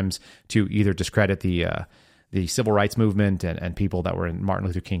times to either discredit the civil rights movement and people that were in Martin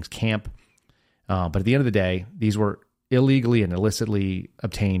Luther King's camp. But at the end of the day, these were illegally and illicitly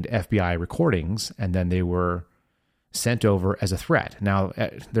obtained FBI recordings, and then they were sent over as a threat. Now,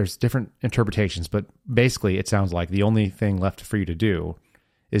 there's different interpretations, but basically it sounds like the only thing left for you to do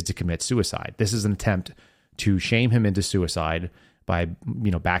is to commit suicide. This is an attempt to shame him into suicide by,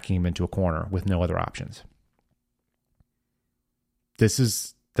 backing him into a corner with no other options. This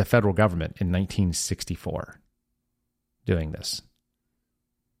is the federal government in 1964 doing this.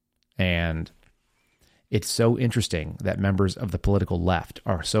 And It's so interesting that members of the political left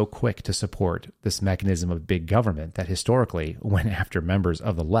are so quick to support this mechanism of big government that historically went after members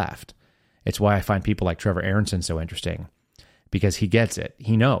of the left. It's why I find people like Trevor Aronson so interesting, because he gets it.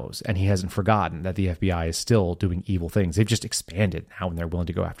 He knows, and he hasn't forgotten that the FBI is still doing evil things. They've just expanded now, and they're willing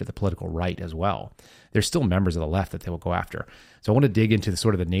to go after the political right as well. There's still members of the left that they will go after. So I want to dig into the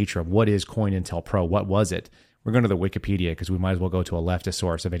sort of the nature of what is Cointelpro. What was it? We're going to the Wikipedia because we might as well go to a leftist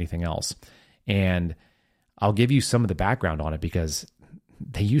source of anything else. And I'll give you some of the background on it because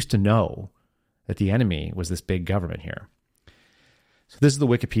they used to know that the enemy was this big government here. So this is the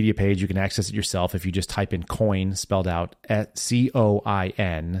Wikipedia page. You can access it yourself if you just type in coin, spelled out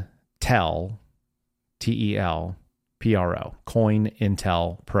COIN, TEL, TELPRO,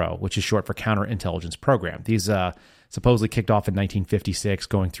 Cointelpro, which is short for Counterintelligence Program. These supposedly kicked off in 1956,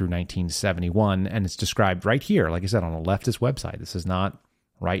 going through 1971, and it's described right here, like I said, on a leftist website. This is not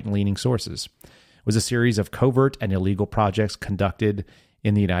right-leaning sources. It was a series of covert and illegal projects conducted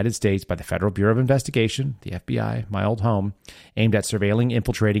in the United States by the Federal Bureau of Investigation, the FBI, my old home, aimed at surveilling,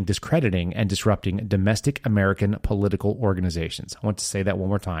 infiltrating, discrediting, and disrupting domestic American political organizations. I want to say that one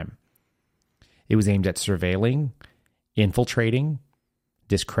more time. It was aimed at surveilling, infiltrating,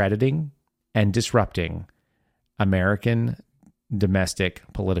 discrediting, and disrupting American domestic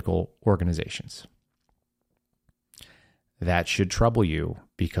political organizations. That should trouble you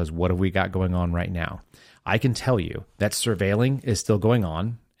because what have we got going on right now? I can tell you that surveilling is still going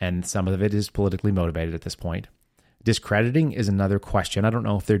on, and some of it is politically motivated at this point. Discrediting is another question. I don't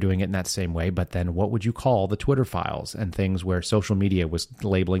know if they're doing it in that same way, but then what would you call the Twitter files and things where social media was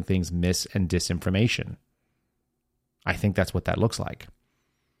labeling things mis and disinformation? I think that's what that looks like.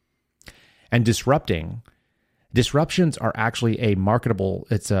 And disruptions are actually a marketable,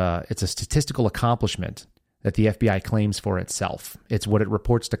 it's a statistical accomplishment that the FBI claims for itself. It's what it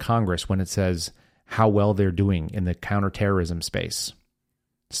reports to Congress when it says how well they're doing in the counterterrorism space,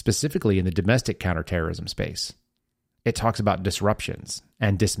 specifically in the domestic counterterrorism space. It talks about disruptions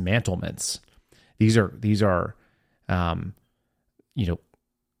and dismantlements. These are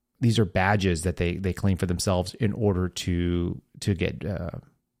badges that they claim for themselves in order to get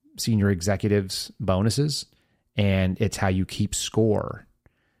senior executives bonuses, and it's how you keep score.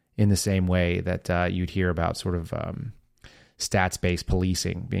 In the same way that you'd hear about sort of stats-based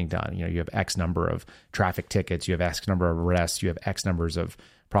policing being done. You know, you have X number of traffic tickets, you have X number of arrests, you have X numbers of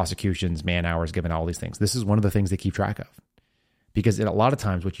prosecutions, man hours given, all these things. This is one of the things they keep track of. Because a lot of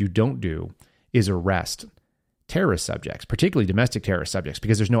times what you don't do is arrest terrorist subjects, particularly domestic terrorist subjects,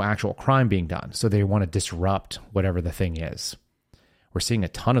 because there's no actual crime being done. So they want to disrupt whatever the thing is. We're seeing a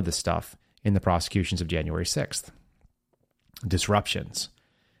ton of this stuff in the prosecutions of January 6th. Disruptions.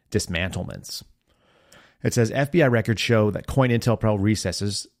 Dismantlements. It says FBI records show that Cointelpro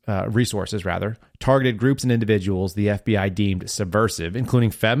resources targeted groups and individuals the FBI deemed subversive,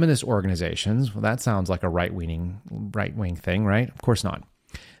 including feminist organizations. Well, that sounds like a right-wing thing, right? Of course not.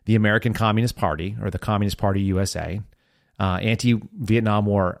 The American Communist Party, or the Communist Party USA, anti-Vietnam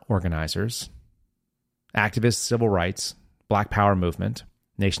War organizers, activists, civil rights, Black Power movement,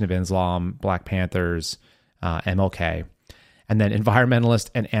 Nation of Islam, Black Panthers, MLK, and then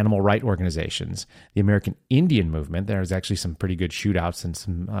environmentalist and animal rights organizations. The American Indian movement, there's actually some pretty good shootouts and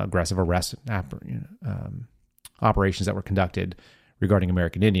some aggressive arrest operations that were conducted regarding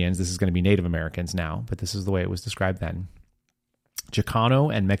American Indians. This is going to be Native Americans now, but this is the way it was described then.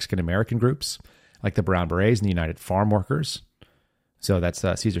 Chicano and Mexican American groups, like the Brown Berets and the United Farm Workers. So that's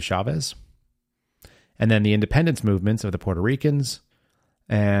Cesar Chavez. And then the independence movements of the Puerto Ricans,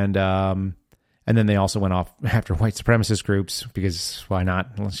 and then they also went off after white supremacist groups, because why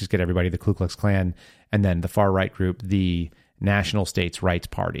not? Let's just get everybody, the Ku Klux Klan. And then the far-right group, the National States Rights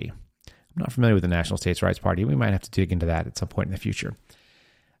Party. I'm not familiar with the National States Rights Party. We might have to dig into that at some point in the future.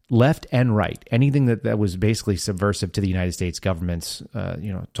 Left and right, anything that was basically subversive to the United States government's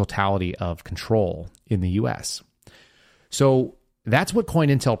totality of control in the U.S. So that's what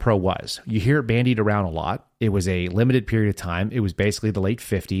Cointelpro was. You hear it bandied around a lot. It was a limited period of time. It was basically the late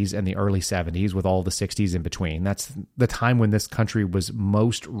 50s and the early 70s with all the 60s in between. That's the time when this country was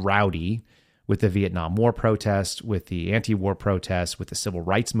most rowdy, with the Vietnam War protests, with the anti-war protests, with the civil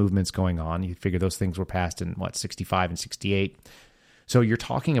rights movements going on. You figure those things were passed in, 65 and 68. So you're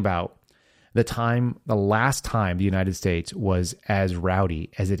talking about the last time the United States was as rowdy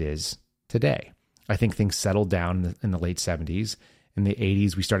as it is today. I think things settled down in the late 70s. In the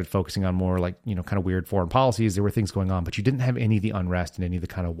 80s, we started focusing on more kind of weird foreign policies. There were things going on, but you didn't have any of the unrest and any of the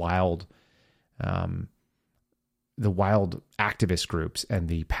kind of wild activist groups and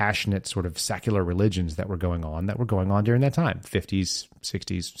the passionate sort of secular religions that were going on during that time, 50s,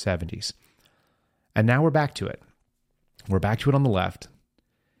 60s, 70s. And now we're back to it. We're back to it on the left.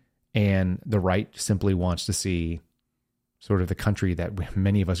 And the right simply wants to see sort of the country that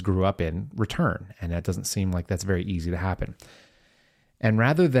many of us grew up in return. And that doesn't seem like that's very easy to happen. And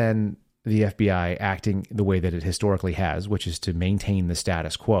rather than the FBI acting the way that it historically has, which is to maintain the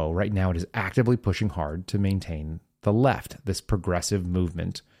status quo, right now it is actively pushing hard to maintain the left, this progressive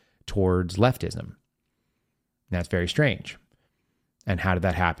movement towards leftism. That's very strange. And how did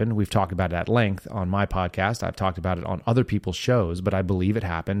that happen? We've talked about it at length on my podcast. I've talked about it on other people's shows, but I believe it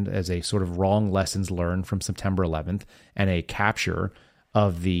happened as a sort of wrong lessons learned from September 11th and a capture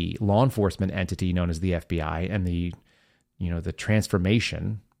of the law enforcement entity known as the FBI and the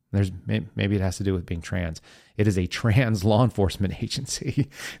transformation. Maybe it has to do with being trans. It is a trans law enforcement agency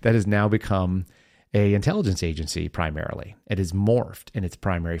that has now become a intelligence agency primarily. It is morphed in its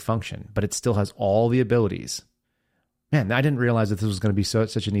primary function, but it still has all the abilities. Man, I didn't realize that this was going to be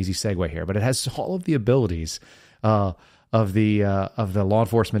such an easy segue here, but it has all of the abilities of the law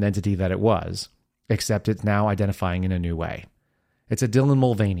enforcement entity that it was, except it's now identifying in a new way. It's a Dylan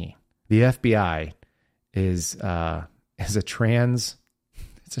Mulvaney. The FBI is a trans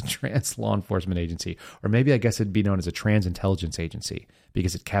law enforcement agency, or maybe I guess it'd be known as a trans intelligence agency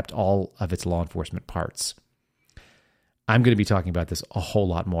because it kept all of its law enforcement parts. I'm going to be talking about this a whole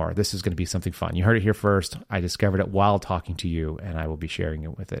lot more. This is going to be something fun. You heard it here first. I discovered it while talking to you, and I will be sharing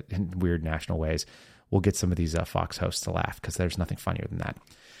it with it in weird national ways. We'll get some of these Fox hosts to laugh because there's nothing funnier than that.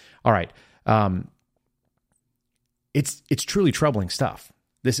 All right. It's truly troubling stuff.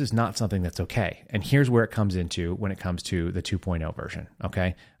 This is not something that's okay. And here's where it comes into when it comes to the 2.0 version.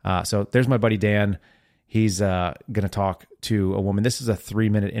 Okay. So there's my buddy Dan. He's going to talk to a woman. This is a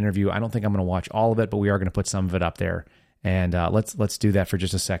 3-minute interview. I don't think I'm going to watch all of it, but we are going to put some of it up there. And let's do that for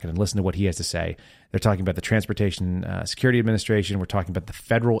just a second and listen to what he has to say. They're talking about the Transportation Security Administration. We're talking about the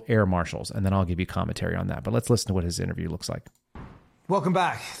federal air marshals, and then I'll give you commentary on that. But let's listen to what his interview looks like. Welcome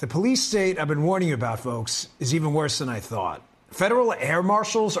back. The police state I've been warning you about, folks, is even worse than I thought. Federal air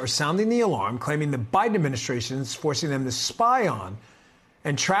marshals are sounding the alarm, claiming the Biden administration is forcing them to spy on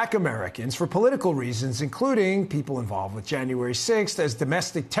and track Americans for political reasons, including people involved with January 6th as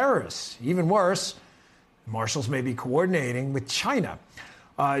domestic terrorists. Even worse, marshals may be coordinating with China.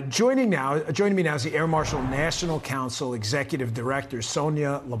 Joining me now is the Air Marshal National Council Executive Director,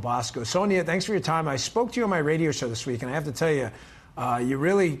 Sonia Labasco. Sonia, thanks for your time. I spoke to you on my radio show this week, and I have to tell you, you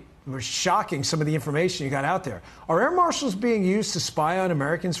really were shocking, some of the information you got out there. Are air marshals being used to spy on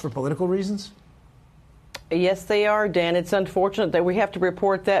Americans for political reasons? Yes, they are, Dan. It's unfortunate that we have to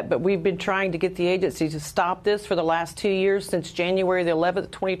report that, but we've been trying to get the agency to stop this for the last 2 years, since January the 11th,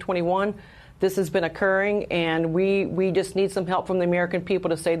 2021. This has been occurring, and we just need some help from the American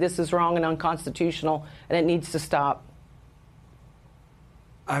people to say this is wrong and unconstitutional, and it needs to stop.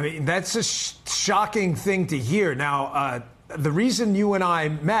 I mean, that's a shocking thing to hear. Now, the reason you and I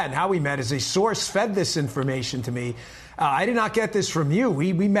met and how we met is a source fed this information to me. I did not get this from you.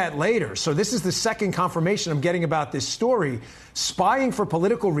 We met later. So this is the second confirmation I'm getting about this story. Spying for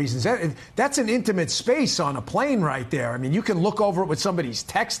political reasons. That's an intimate space on a plane right there. I mean, you can look over it with somebody's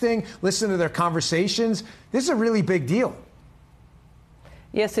texting, listen to their conversations. This is a really big deal.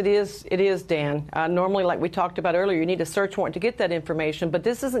 Yes, it is. It is, Dan. Normally, like we talked about earlier, you need a search warrant to get that information. But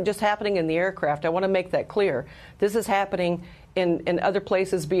this isn't just happening in the aircraft. I want to make that clear. This is happening in other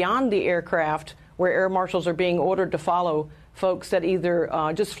places beyond the aircraft, where air marshals are being ordered to follow folks that either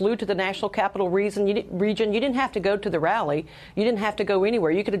just flew to the National Capital region. You didn't have to go to the rally. You didn't have to go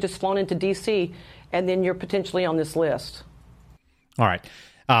anywhere. You could have just flown into D.C., and then you're potentially on this list. All right.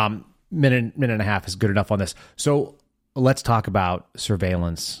 Minute and a half is good enough on this. So let's talk about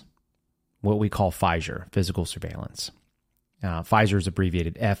surveillance, what we call FISUR, physical surveillance. FISUR is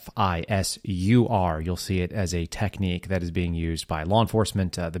abbreviated FISUR. You'll see it as a technique that is being used by law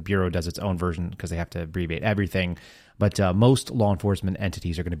enforcement. The Bureau does its own version because they have to abbreviate everything. But most law enforcement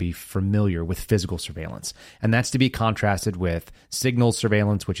entities are going to be familiar with physical surveillance. And that's to be contrasted with signal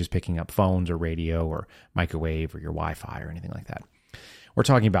surveillance, which is picking up phones or radio or microwave or your Wi-Fi or anything like that. We're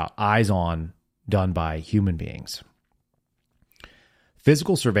talking about eyes on, done by human beings.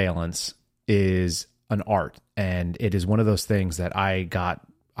 Physical surveillance is an art, and it is one of those things that I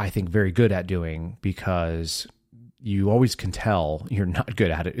think, very good at doing, because you always can tell you're not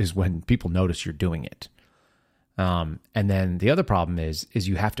good at it is when people notice you're doing it. And then the other problem is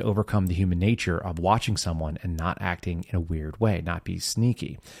you have to overcome the human nature of watching someone and not acting in a weird way, not be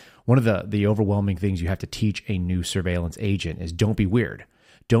sneaky. One of the overwhelming things you have to teach a new surveillance agent is don't be weird.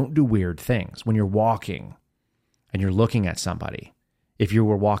 Don't do weird things. When you're walking and you're looking at somebody, if you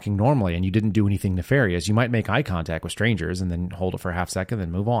were walking normally and you didn't do anything nefarious, you might make eye contact with strangers and then hold it for a half second,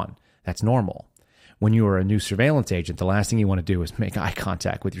 then move on. That's normal. when you are a new surveillance agent, the last thing you want to do is make eye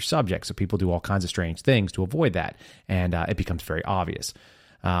contact with your subject. So people do all kinds of strange things to avoid that, and it becomes very obvious.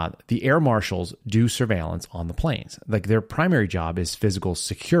 The air marshals do surveillance on the planes. Like, their primary job is physical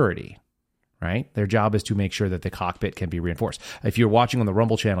security, right? Their job is to make sure that the cockpit can be reinforced. If you're watching on the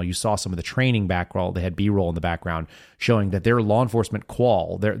Rumble channel, you saw some of the training background. They had B-roll in the background showing that their law enforcement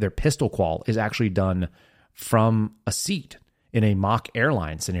qual, their pistol qual, is actually done from a seat in a mock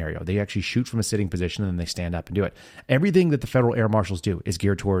airline scenario. They actually shoot from a sitting position and then they stand up and do it. Everything that the federal air marshals do is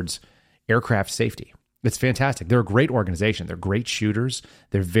geared towards aircraft safety. It's fantastic. They're a great organization. They're great shooters.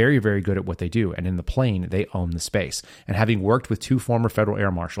 They're very, very good at what they do. And in the plane, they own the space. And having worked with 2 former federal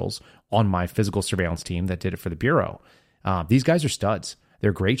air marshals on my physical surveillance team that did it for the Bureau, these guys are studs.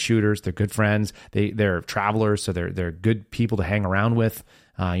 They're great shooters. They're good friends. They're travelers, so they're good people to hang around with.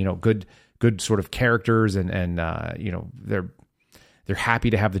 Good sort of characters, and they're happy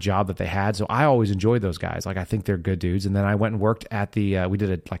to have the job that they had. So I always enjoyed those guys. Like, I think they're good dudes. And then I went and worked at we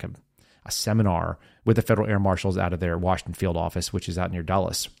did a seminar with the Federal Air Marshals out of their Washington field office, which is out near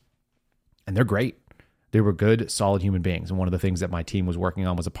Dulles. And they're great. They were good, solid human beings. And one of the things that my team was working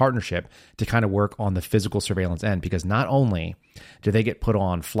on was a partnership to kind of work on the physical surveillance end, because not only do they get put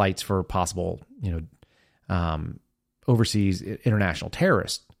on flights for possible, overseas international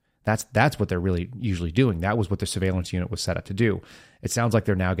terrorists, that's what they're really usually doing. That was what the surveillance unit was set up to do. It sounds like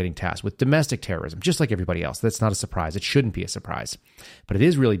they're now getting tasked with domestic terrorism, just like everybody else. That's not a surprise. It shouldn't be a surprise, but it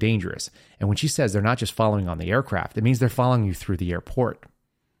is really dangerous. And when she says they're not just following on the aircraft, it means they're following you through the airport,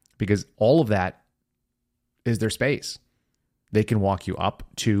 because all of that is their space. They can walk you up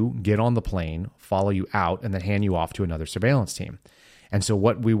to, get on the plane, follow you out, and then hand you off to another surveillance team. And so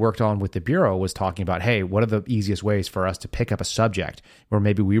what we worked on with the Bureau was talking about, hey, what are the easiest ways for us to pick up a subject, or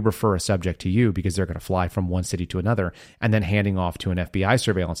maybe we refer a subject to you because they're going to fly from one city to another, and then handing off to an FBI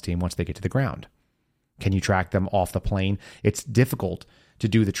surveillance team once they get to the ground. Can you track them off the plane? It's difficult to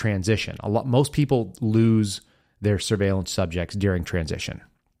do the transition. Most people lose their surveillance subjects during transition.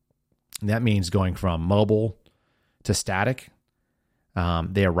 And that means going from mobile to static.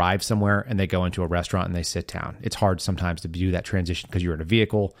 They arrive somewhere and they go into a restaurant and they sit down. It's hard sometimes to do that transition because you're in a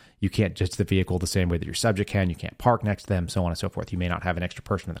vehicle. You can't judge the vehicle the same way that your subject can. You can't park next to them, so on and so forth. You may not have an extra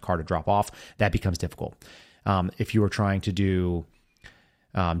person in the car to drop off. That becomes difficult. If you are trying to do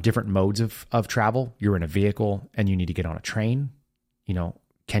different modes of travel, you're in a vehicle and you need to get on a train.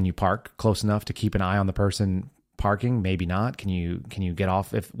 Can you park close enough to keep an eye on the person parking? Maybe not. Can you get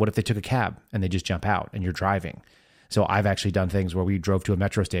off? What if they took a cab and they just jump out and you're driving? So I've actually done things where we drove to a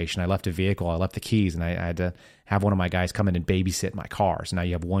metro station. I left a vehicle, I left the keys, and I had to have one of my guys come in and babysit my car. So now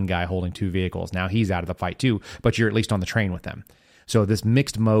you have one guy holding 2 vehicles. Now he's out of the fight too, but you're at least on the train with them. So this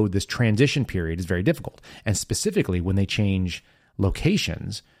mixed mode, this transition period is very difficult. And specifically when they change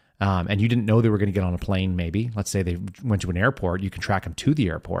locations, and you didn't know they were going to get on a plane maybe. Let's say they went to an airport, you can track them to the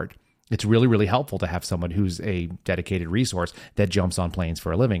airport. It's really, really helpful to have someone who's a dedicated resource that jumps on planes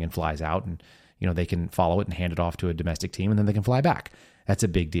for a living and flies out, and they can follow it and hand it off to a domestic team, and then they can fly back. That's a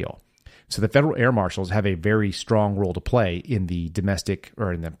big deal. So the federal air marshals have a very strong role to play in the domestic,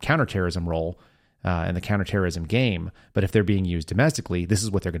 or in the counterterrorism role, in the counterterrorism game. But if they're being used domestically, this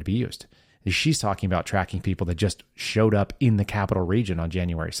is what they're going to be used. She's talking about tracking people that just showed up in the capital region on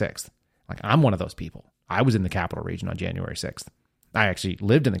January 6th. Like, I'm one of those people. I was in the capital region on January 6th. I actually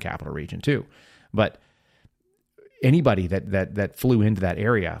lived in the capital region too. But anybody that flew into that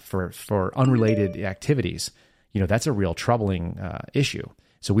area for unrelated activities, that's a real troubling issue.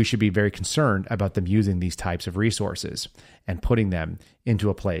 So we should be very concerned about them using these types of resources and putting them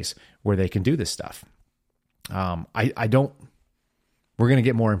into a place where they can do this stuff. We're going to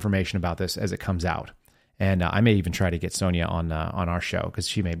get more information about this as it comes out. And I may even try to get Sonia on our show, because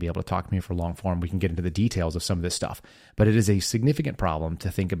she may be able to talk to me for long form. We can get into the details of some of this stuff. But it is a significant problem to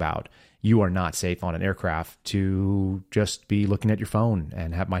think about. You are not safe on an aircraft to just be looking at your phone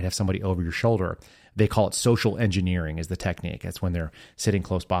and might have somebody over your shoulder. They call it social engineering is the technique. That's when they're sitting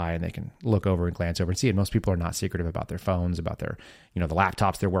close by and they can look over and glance over and see it. Most people are not secretive about their phones, about their, the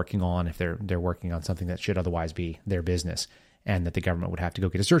laptops they're working on, if they're working on something that should otherwise be their business, and that the government would have to go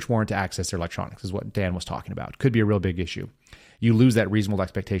get a search warrant to access their electronics, is what Dan was talking about. Could be a real big issue. You lose that reasonable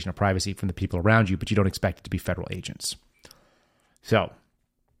expectation of privacy from the people around you, but you don't expect it to be federal agents. So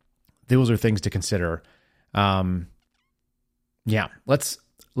those are things to consider. Let's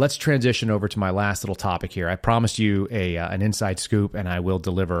transition over to my last little topic here. I promised you an inside scoop, and I will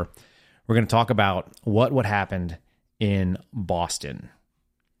deliver. We're going to talk about what happened in Boston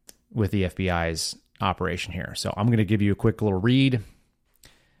with the FBI's operation here. So I'm going to give you a quick little read.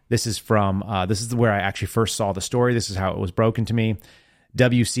 This is from this is where I actually first saw the story. This is how it was broken to me.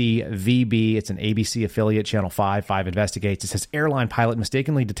 WCVB, it's an ABC affiliate, Channel 5 investigates. It says airline pilot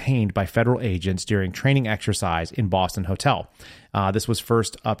mistakenly detained by federal agents during training exercise in Boston hotel. This was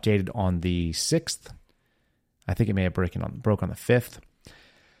first updated on the 6th. I think it may have broke on the 5th.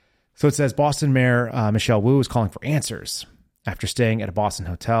 So it says Boston Mayor Michelle Wu is calling for answers after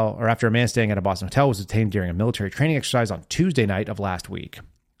a man staying at a Boston hotel was detained during a military training exercise on Tuesday night of last week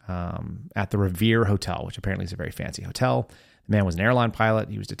at the Revere Hotel, which apparently is a very fancy hotel. The man was an airline pilot.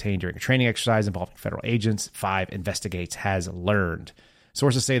 He was detained during a training exercise involving federal agents. 5 investigates has learned.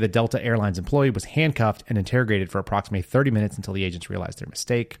 Sources say the Delta Airlines employee was handcuffed and interrogated for approximately 30 minutes until the agents realized their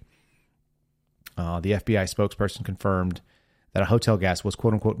mistake. The FBI spokesperson confirmed that a hotel guest was,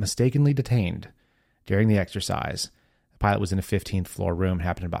 quote-unquote, mistakenly detained during the exercise. The pilot was in a 15th floor room. It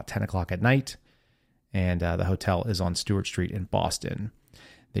happened about 10 o'clock at night, and the hotel is on Stewart Street in Boston.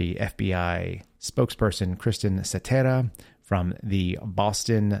 The FBI spokesperson, Kristen Cetera, from the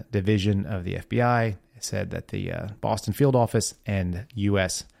Boston division of the FBI, said that the Boston field office and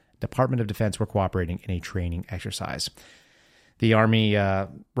U.S. Department of Defense were cooperating in a training exercise. The Army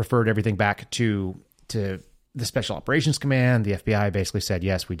referred everything back to the Special Operations Command. The FBI basically said,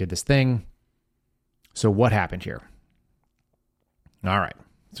 yes, we did this thing. So what happened here? All right.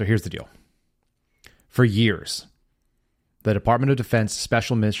 So here's the deal. For years, the Department of Defense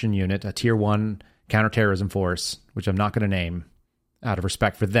Special Mission Unit, a Tier 1 counterterrorism force, which I'm not going to name out of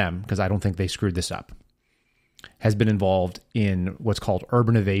respect for them because I don't think they screwed this up, has been involved in what's called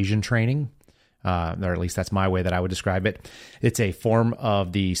urban evasion training, or at least that's my way that I would describe it. It's a form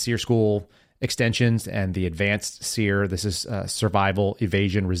of the SEER School extensions and the advanced SEER. This is survival,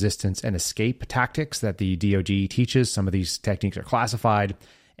 evasion, resistance, and escape tactics that the DoD teaches. Some of these techniques are classified,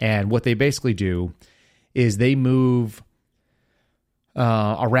 and what they basically do is they move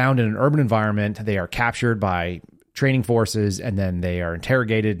around in an urban environment. They are captured by training forces, and then they are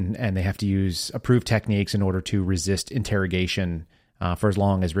interrogated, and they have to use approved techniques in order to resist interrogation for as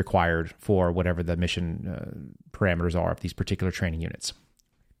long as required for whatever the mission parameters are of these particular training units.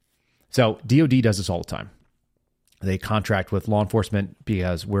 So DoD does this all the time. They contract with law enforcement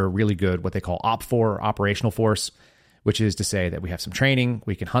because we're really good, what they call OPFOR, operational force, which is to say that we have some training,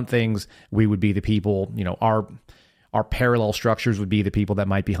 we can hunt things, we would be the people, our parallel structures would be the people that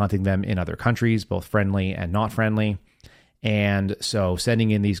might be hunting them in other countries, both friendly and not friendly. And so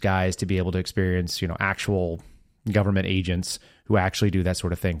sending in these guys to be able to experience, actual government agents who actually do that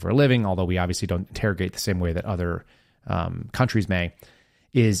sort of thing for a living, although we obviously don't interrogate the same way that other countries may,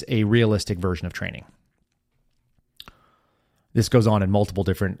 is a realistic version of training. This goes on in multiple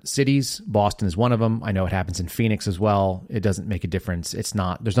different cities. Boston is one of them. I know it happens in Phoenix as well. It doesn't make a difference. There's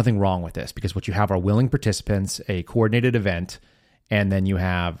nothing wrong with this because what you have are willing participants, a coordinated event, and then you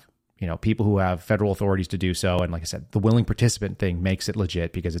have, people who have federal authorities to do so. And like I said, the willing participant thing makes it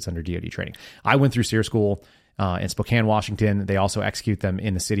legit because it's under DoD training. I went through SEER School in Spokane, Washington. They also execute them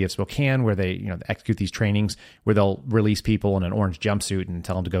in the city of Spokane, where they, execute these trainings where they'll release people in an orange jumpsuit and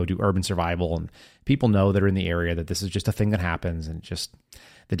tell them to go do urban survival. And people know that are in the area that this is just a thing that happens, and just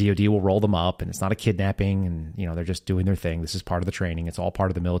the DoD will roll them up, and it's not a kidnapping, and they're just doing their thing. This is part of the training. It's all part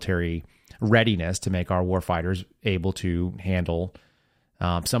of the military readiness to make our warfighters able to handle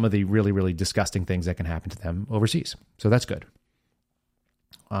some of the really, really disgusting things that can happen to them overseas. So that's good.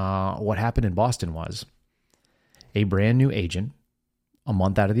 What happened in Boston was a brand new agent, a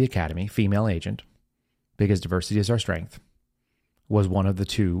month out of the academy, female agent, because diversity is our strength, was one of the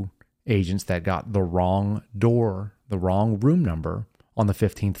 2 agents that got the wrong door, the wrong room number on the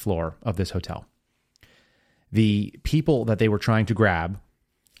 15th floor of this hotel. The people that they were trying to grab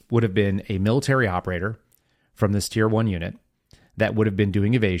would have been a military operator from this Tier 1 unit that would have been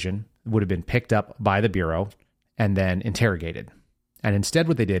doing evasion, would have been picked up by the Bureau, and then interrogated. And instead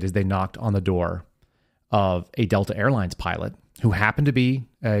what they did is they knocked on the door of a Delta Airlines pilot who happened to be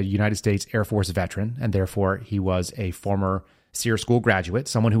a United States Air Force veteran, and therefore he was a former SEER School graduate,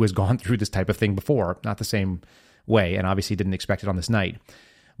 someone who has gone through this type of thing before, not the same way, and obviously didn't expect it on this night,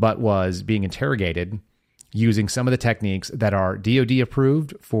 but was being interrogated using some of the techniques that are DoD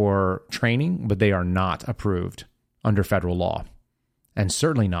approved for training, but they are not approved under federal law, and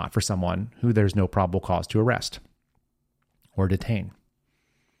certainly not for someone who there's no probable cause to arrest or detain.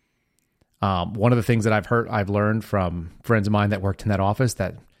 One of the things that I've learned from friends of mine that worked in that office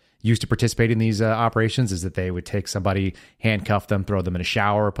that used to participate in these operations is that they would take somebody, handcuff them, throw them in a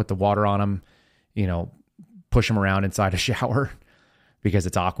shower, put the water on them, push them around inside a shower because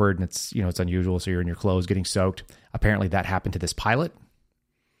it's awkward and it's unusual. So you're in your clothes getting soaked. Apparently that happened to this pilot.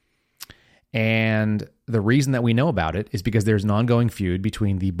 And the reason that we know about it is because there's an ongoing feud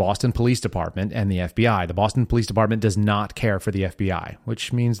between the Boston Police Department and the FBI. The Boston Police Department does not care for the FBI,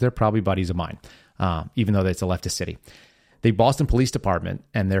 which means they're probably buddies of mine, even though it's a leftist city. The Boston Police Department,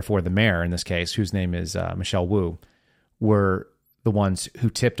 and therefore the mayor in this case, whose name is Michelle Wu, were the ones who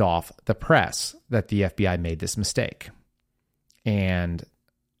tipped off the press that the FBI made this mistake. And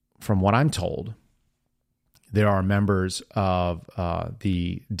from what I'm told, there are members of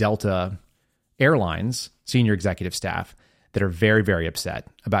the Delta Airlines senior executive staff that are very, very upset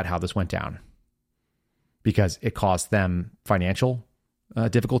about how this went down because it caused them financial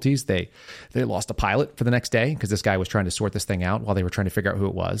difficulties. They lost a pilot for the next day because this guy was trying to sort this thing out while they were trying to figure out who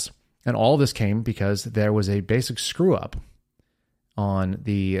it was. And all of this came because there was a basic screw up on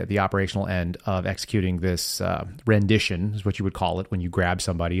the operational end of executing this rendition, is what you would call it when you grab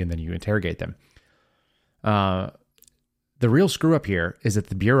somebody and then you interrogate them. The real screw up here is that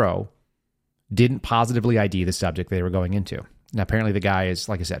the Bureau didn't positively ID the subject they were going into. Now, apparently the guy is,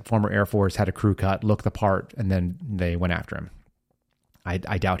 like I said, former Air Force, had a crew cut, looked the part, and then they went after him. I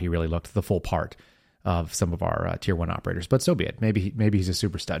doubt he really looked the full part of some of our Tier 1 operators, but so be it. Maybe he's a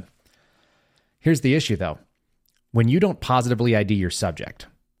super stud. Here's the issue, though. When you don't positively ID your subject,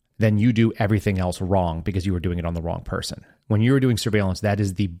 then you do everything else wrong because you were doing it on the wrong person. When you are doing surveillance, that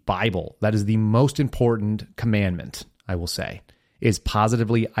is the Bible. That is the most important commandment, I will say, is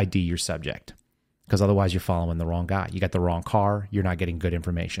positively ID your subject. Because otherwise you're following the wrong guy. You got the wrong car. You're not getting good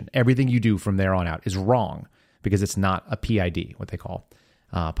information. Everything you do from there on out is wrong because it's not a PID, what they call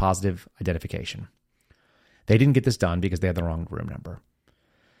positive identification. They didn't get this done because they had the wrong room number.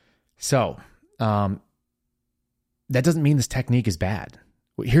 So that doesn't mean this technique is bad.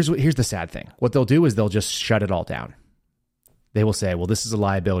 Here's the sad thing. What they'll do is they'll just shut it all down. They will say, well, this is a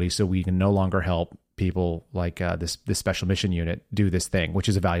liability, so we can no longer help people like this special mission unit do this thing, which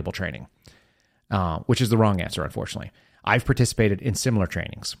is a valuable training. Which is the wrong answer, unfortunately. I've participated in similar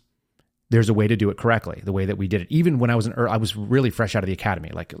trainings. There's a way to do it correctly, the way that we did it. Even when I was really fresh out of the academy,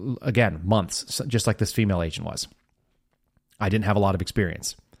 like, again, months, just like this female agent was. I didn't have a lot of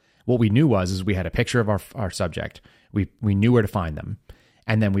experience. What we knew is we had a picture of our subject. We knew where to find them.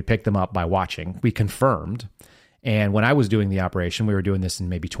 And then we picked them up by watching. We confirmed. And when I was doing the operation, we were doing this in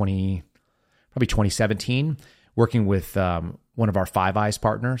maybe 2017, working with one of our Five Eyes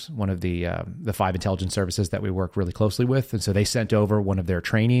partners, one of the five intelligence services that we work really closely with. And so they sent over one of their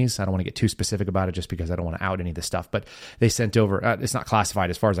trainees. I don't want to get too specific about it just because I don't want to out any of this stuff, but they sent over, it's not classified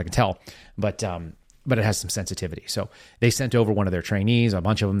as far as I can tell, but it has some sensitivity. So they sent over one of their trainees, a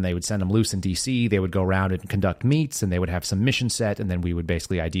bunch of them. They would send them loose in DC. They would go around and conduct meets, and they would have some mission set, and then we would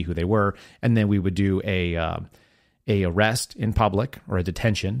basically ID who they were. And then we would do a arrest in public or a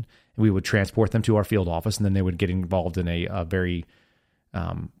detention. We would transport them to our field office, and then they would get involved in a very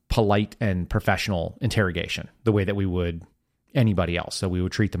polite and professional interrogation, the way that we would anybody else. So we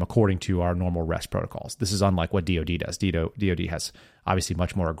would treat them according to our normal arrest protocols. This is unlike what DOD does. DOD has obviously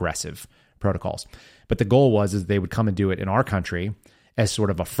much more aggressive protocols. But the goal is they would come and do it in our country as sort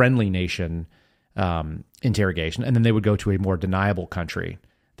of a friendly nation interrogation, and then they would go to a more deniable country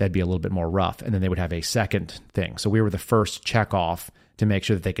that'd be a little bit more rough, and then they would have a second thing. So we were the first check off to make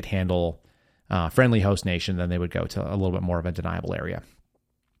sure that they could handle friendly host nation. Then they would go to a little bit more of a deniable area.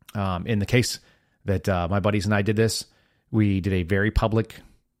 In the case that my buddies and I did this, we did a very public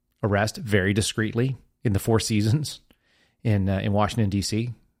arrest, very discreetly, in the Four Seasons in Washington,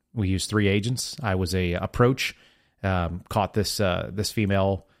 D.C. We used 3 agents. I was a approach, caught this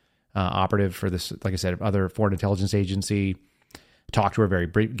female operative for this, like I said, other foreign intelligence agency. Talked to her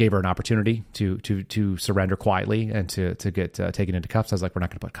gave her an opportunity to surrender quietly and to get taken into cuffs. I was like, we're not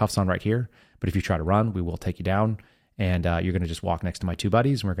going to put cuffs on right here, but if you try to run, we will take you down, and you're going to just walk next to my 2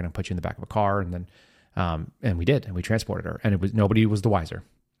 buddies, and we're going to put you in the back of a car, and then and we did, and we transported her, and nobody was the wiser.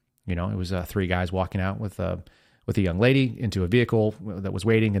 You know, it was 3 guys walking out with a young lady into a vehicle that was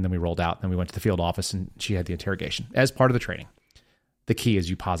waiting, and then we rolled out, and then we went to the field office, and she had the interrogation as part of the training. The key is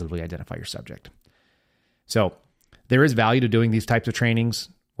you positively identify your subject. So there is value to doing these types of trainings,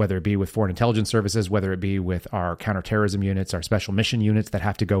 whether it be with foreign intelligence services, whether it be with our counterterrorism units, our special mission units that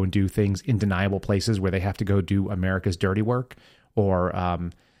have to go and do things in deniable places where they have to go do America's dirty work, or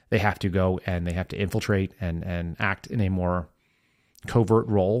they have to go and they have to infiltrate and act in a more covert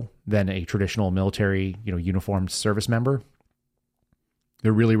role than a traditional military, uniformed service member.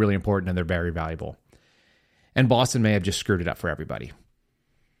 They're really, really important, and they're very valuable. And Boston may have just screwed it up for everybody.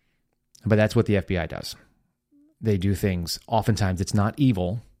 But that's what the FBI does. They do things. Oftentimes it's not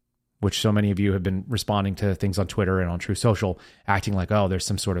evil, which so many of you have been responding to things on Twitter and on True Social, acting like, oh, there's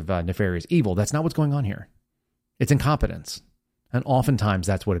some sort of nefarious evil. That's not what's going on here. It's incompetence. And oftentimes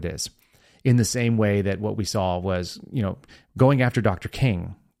that's what it is. in the same way that what we saw was, going after Dr.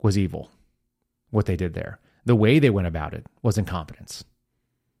 King was evil, what they did there. The way they went about it was incompetence,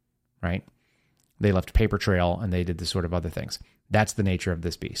 right? They left a paper trail and they did this sort of other things. That's the nature of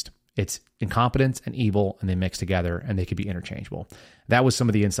this beast. It's incompetence and evil, and they mix together, and they could be interchangeable. That was some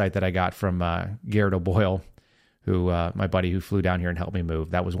of the insight that I got from Garrett O'Boyle, who my buddy who flew down here and helped me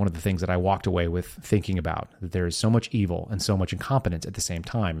move. That was one of the things that I walked away with thinking about, that there is so much evil and so much incompetence at the same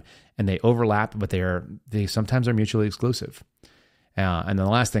time, and they overlap, but they sometimes are mutually exclusive. And then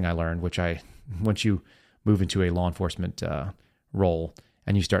the last thing I learned, once you move into a law enforcement role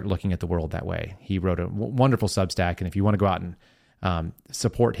and you start looking at the world that way, he wrote a wonderful Substack, and if you want to go out and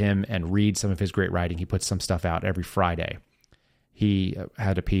support him and read some of his great writing, he puts some stuff out every Friday. He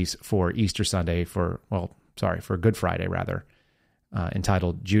had a piece for Easter Sunday for Good Friday rather,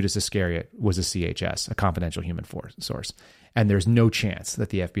 entitled "Judas Iscariot was a CHS, a confidential human source." And there's no chance that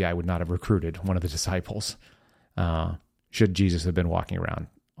the FBI would not have recruited one of the disciples should Jesus have been walking around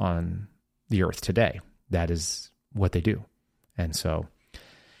on the earth today. That is what they do. And so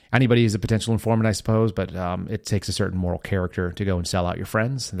anybody is a potential informant, I suppose, but it takes a certain moral character to go and sell out your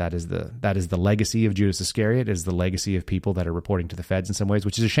friends. That is the legacy of Judas Iscariot, is the legacy of people that are reporting to the feds in some ways,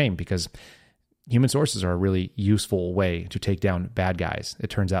 which is a shame because human sources are a really useful way to take down bad guys. It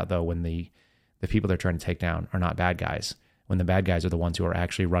turns out, though, when the people they're trying to take down are not bad guys, when the bad guys are the ones who are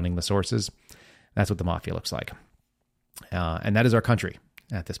actually running the sources, that's what the mafia looks like. And that is our country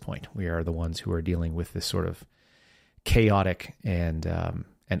at this point. We are the ones who are dealing with this sort of chaotic and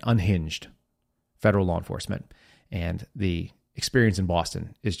unhinged federal law enforcement. And the experience in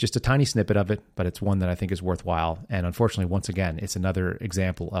Boston is just a tiny snippet of it, but it's one that I think is worthwhile. And unfortunately, once again, it's another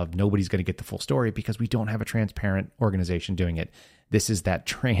example of nobody's going to get the full story because we don't have a transparent organization doing it. This is that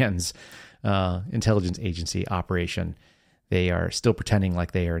trans intelligence agency operation. They are still pretending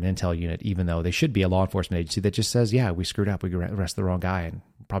like they are an intel unit, even though they should be a law enforcement agency that just says, yeah, we screwed up. We arrested the wrong guy and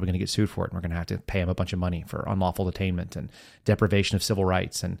we're probably going to get sued for it. And we're going to have to pay him a bunch of money for unlawful detainment and deprivation of civil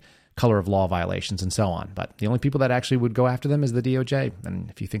rights and color of law violations and so on. But the only people that actually would go after them is the DOJ. And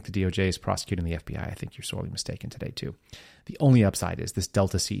if you think the DOJ is prosecuting the FBI, I think you're sorely mistaken today too. The only upside is this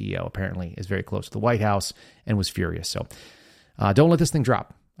Delta CEO apparently is very close to the White House and was furious. So don't let this thing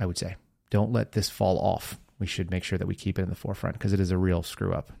drop, I would say. Don't let this fall off. We should make sure that we keep it in the forefront because it is a real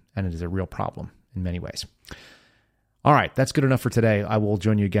screw up and it is a real problem in many ways. All right, that's good enough for today. I will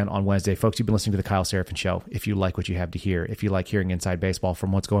join you again on Wednesday. Folks, you've been listening to The Kyle Seraphin Show. If you like what you have to hear, if you like hearing inside baseball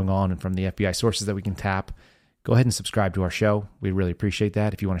from what's going on and from the FBI sources that we can tap, go ahead and subscribe to our show. We really appreciate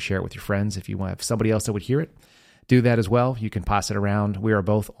that. If you want to share it with your friends, if you want to have somebody else that would hear it, do that as well. You can pass it around. We are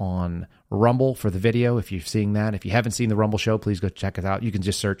both on Rumble for the video if you're seeing that. If you haven't seen the Rumble show, please go check it out. You can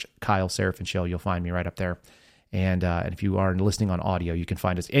just search Kyle Seraphin Show. You'll find me right up there. And if you are listening on audio, you can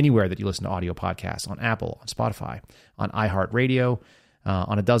find us anywhere that you listen to audio podcasts, on Apple, on Spotify, on iHeartRadio,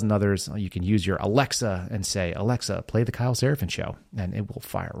 on a dozen others. You can use your Alexa and say, Alexa, play the Kyle Seraphin Show, and it will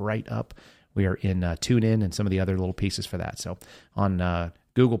fire right up. We are in TuneIn and some of the other little pieces for that. So on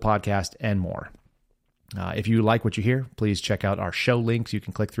Google Podcast and more. If you like what you hear, please check out our show links. You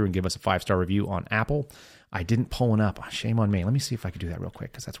can click through and give us a 5-star review on Apple. I didn't pull one up. Shame on me. Let me see if I could do that real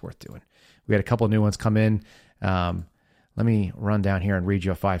quick because that's worth doing. We had a couple of new ones come in. Let me run down here and read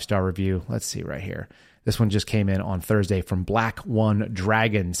you a 5-star review. Let's see right here. This one just came in on Thursday from Black One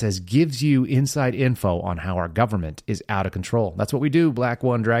Dragon. It says, gives you inside info on how our government is out of control. That's what we do, Black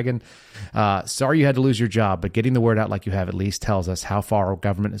One Dragon. Sorry you had to lose your job, but getting the word out like you have at least tells us how far our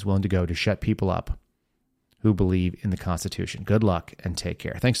government is willing to go to shut people up who believe in the Constitution. Good luck and take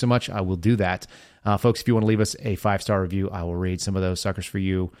care. Thanks so much. I will do that. Folks, if you want to leave us a 5-star review, I will read some of those suckers for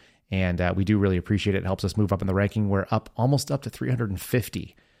you. And we do really appreciate it. It helps us move up in the ranking. We're almost up to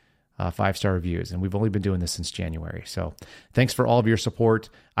 350 5-star reviews, and we've only been doing this since January. So thanks for all of your support.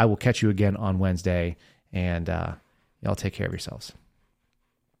 I will catch you again on Wednesday, and y'all take care of yourselves.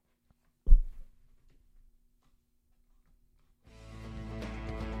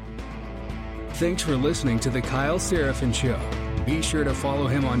 Thanks for listening to The Kyle Seraphin Show. Be sure to follow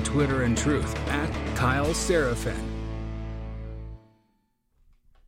him on Twitter and Truth @Kyle Seraphin.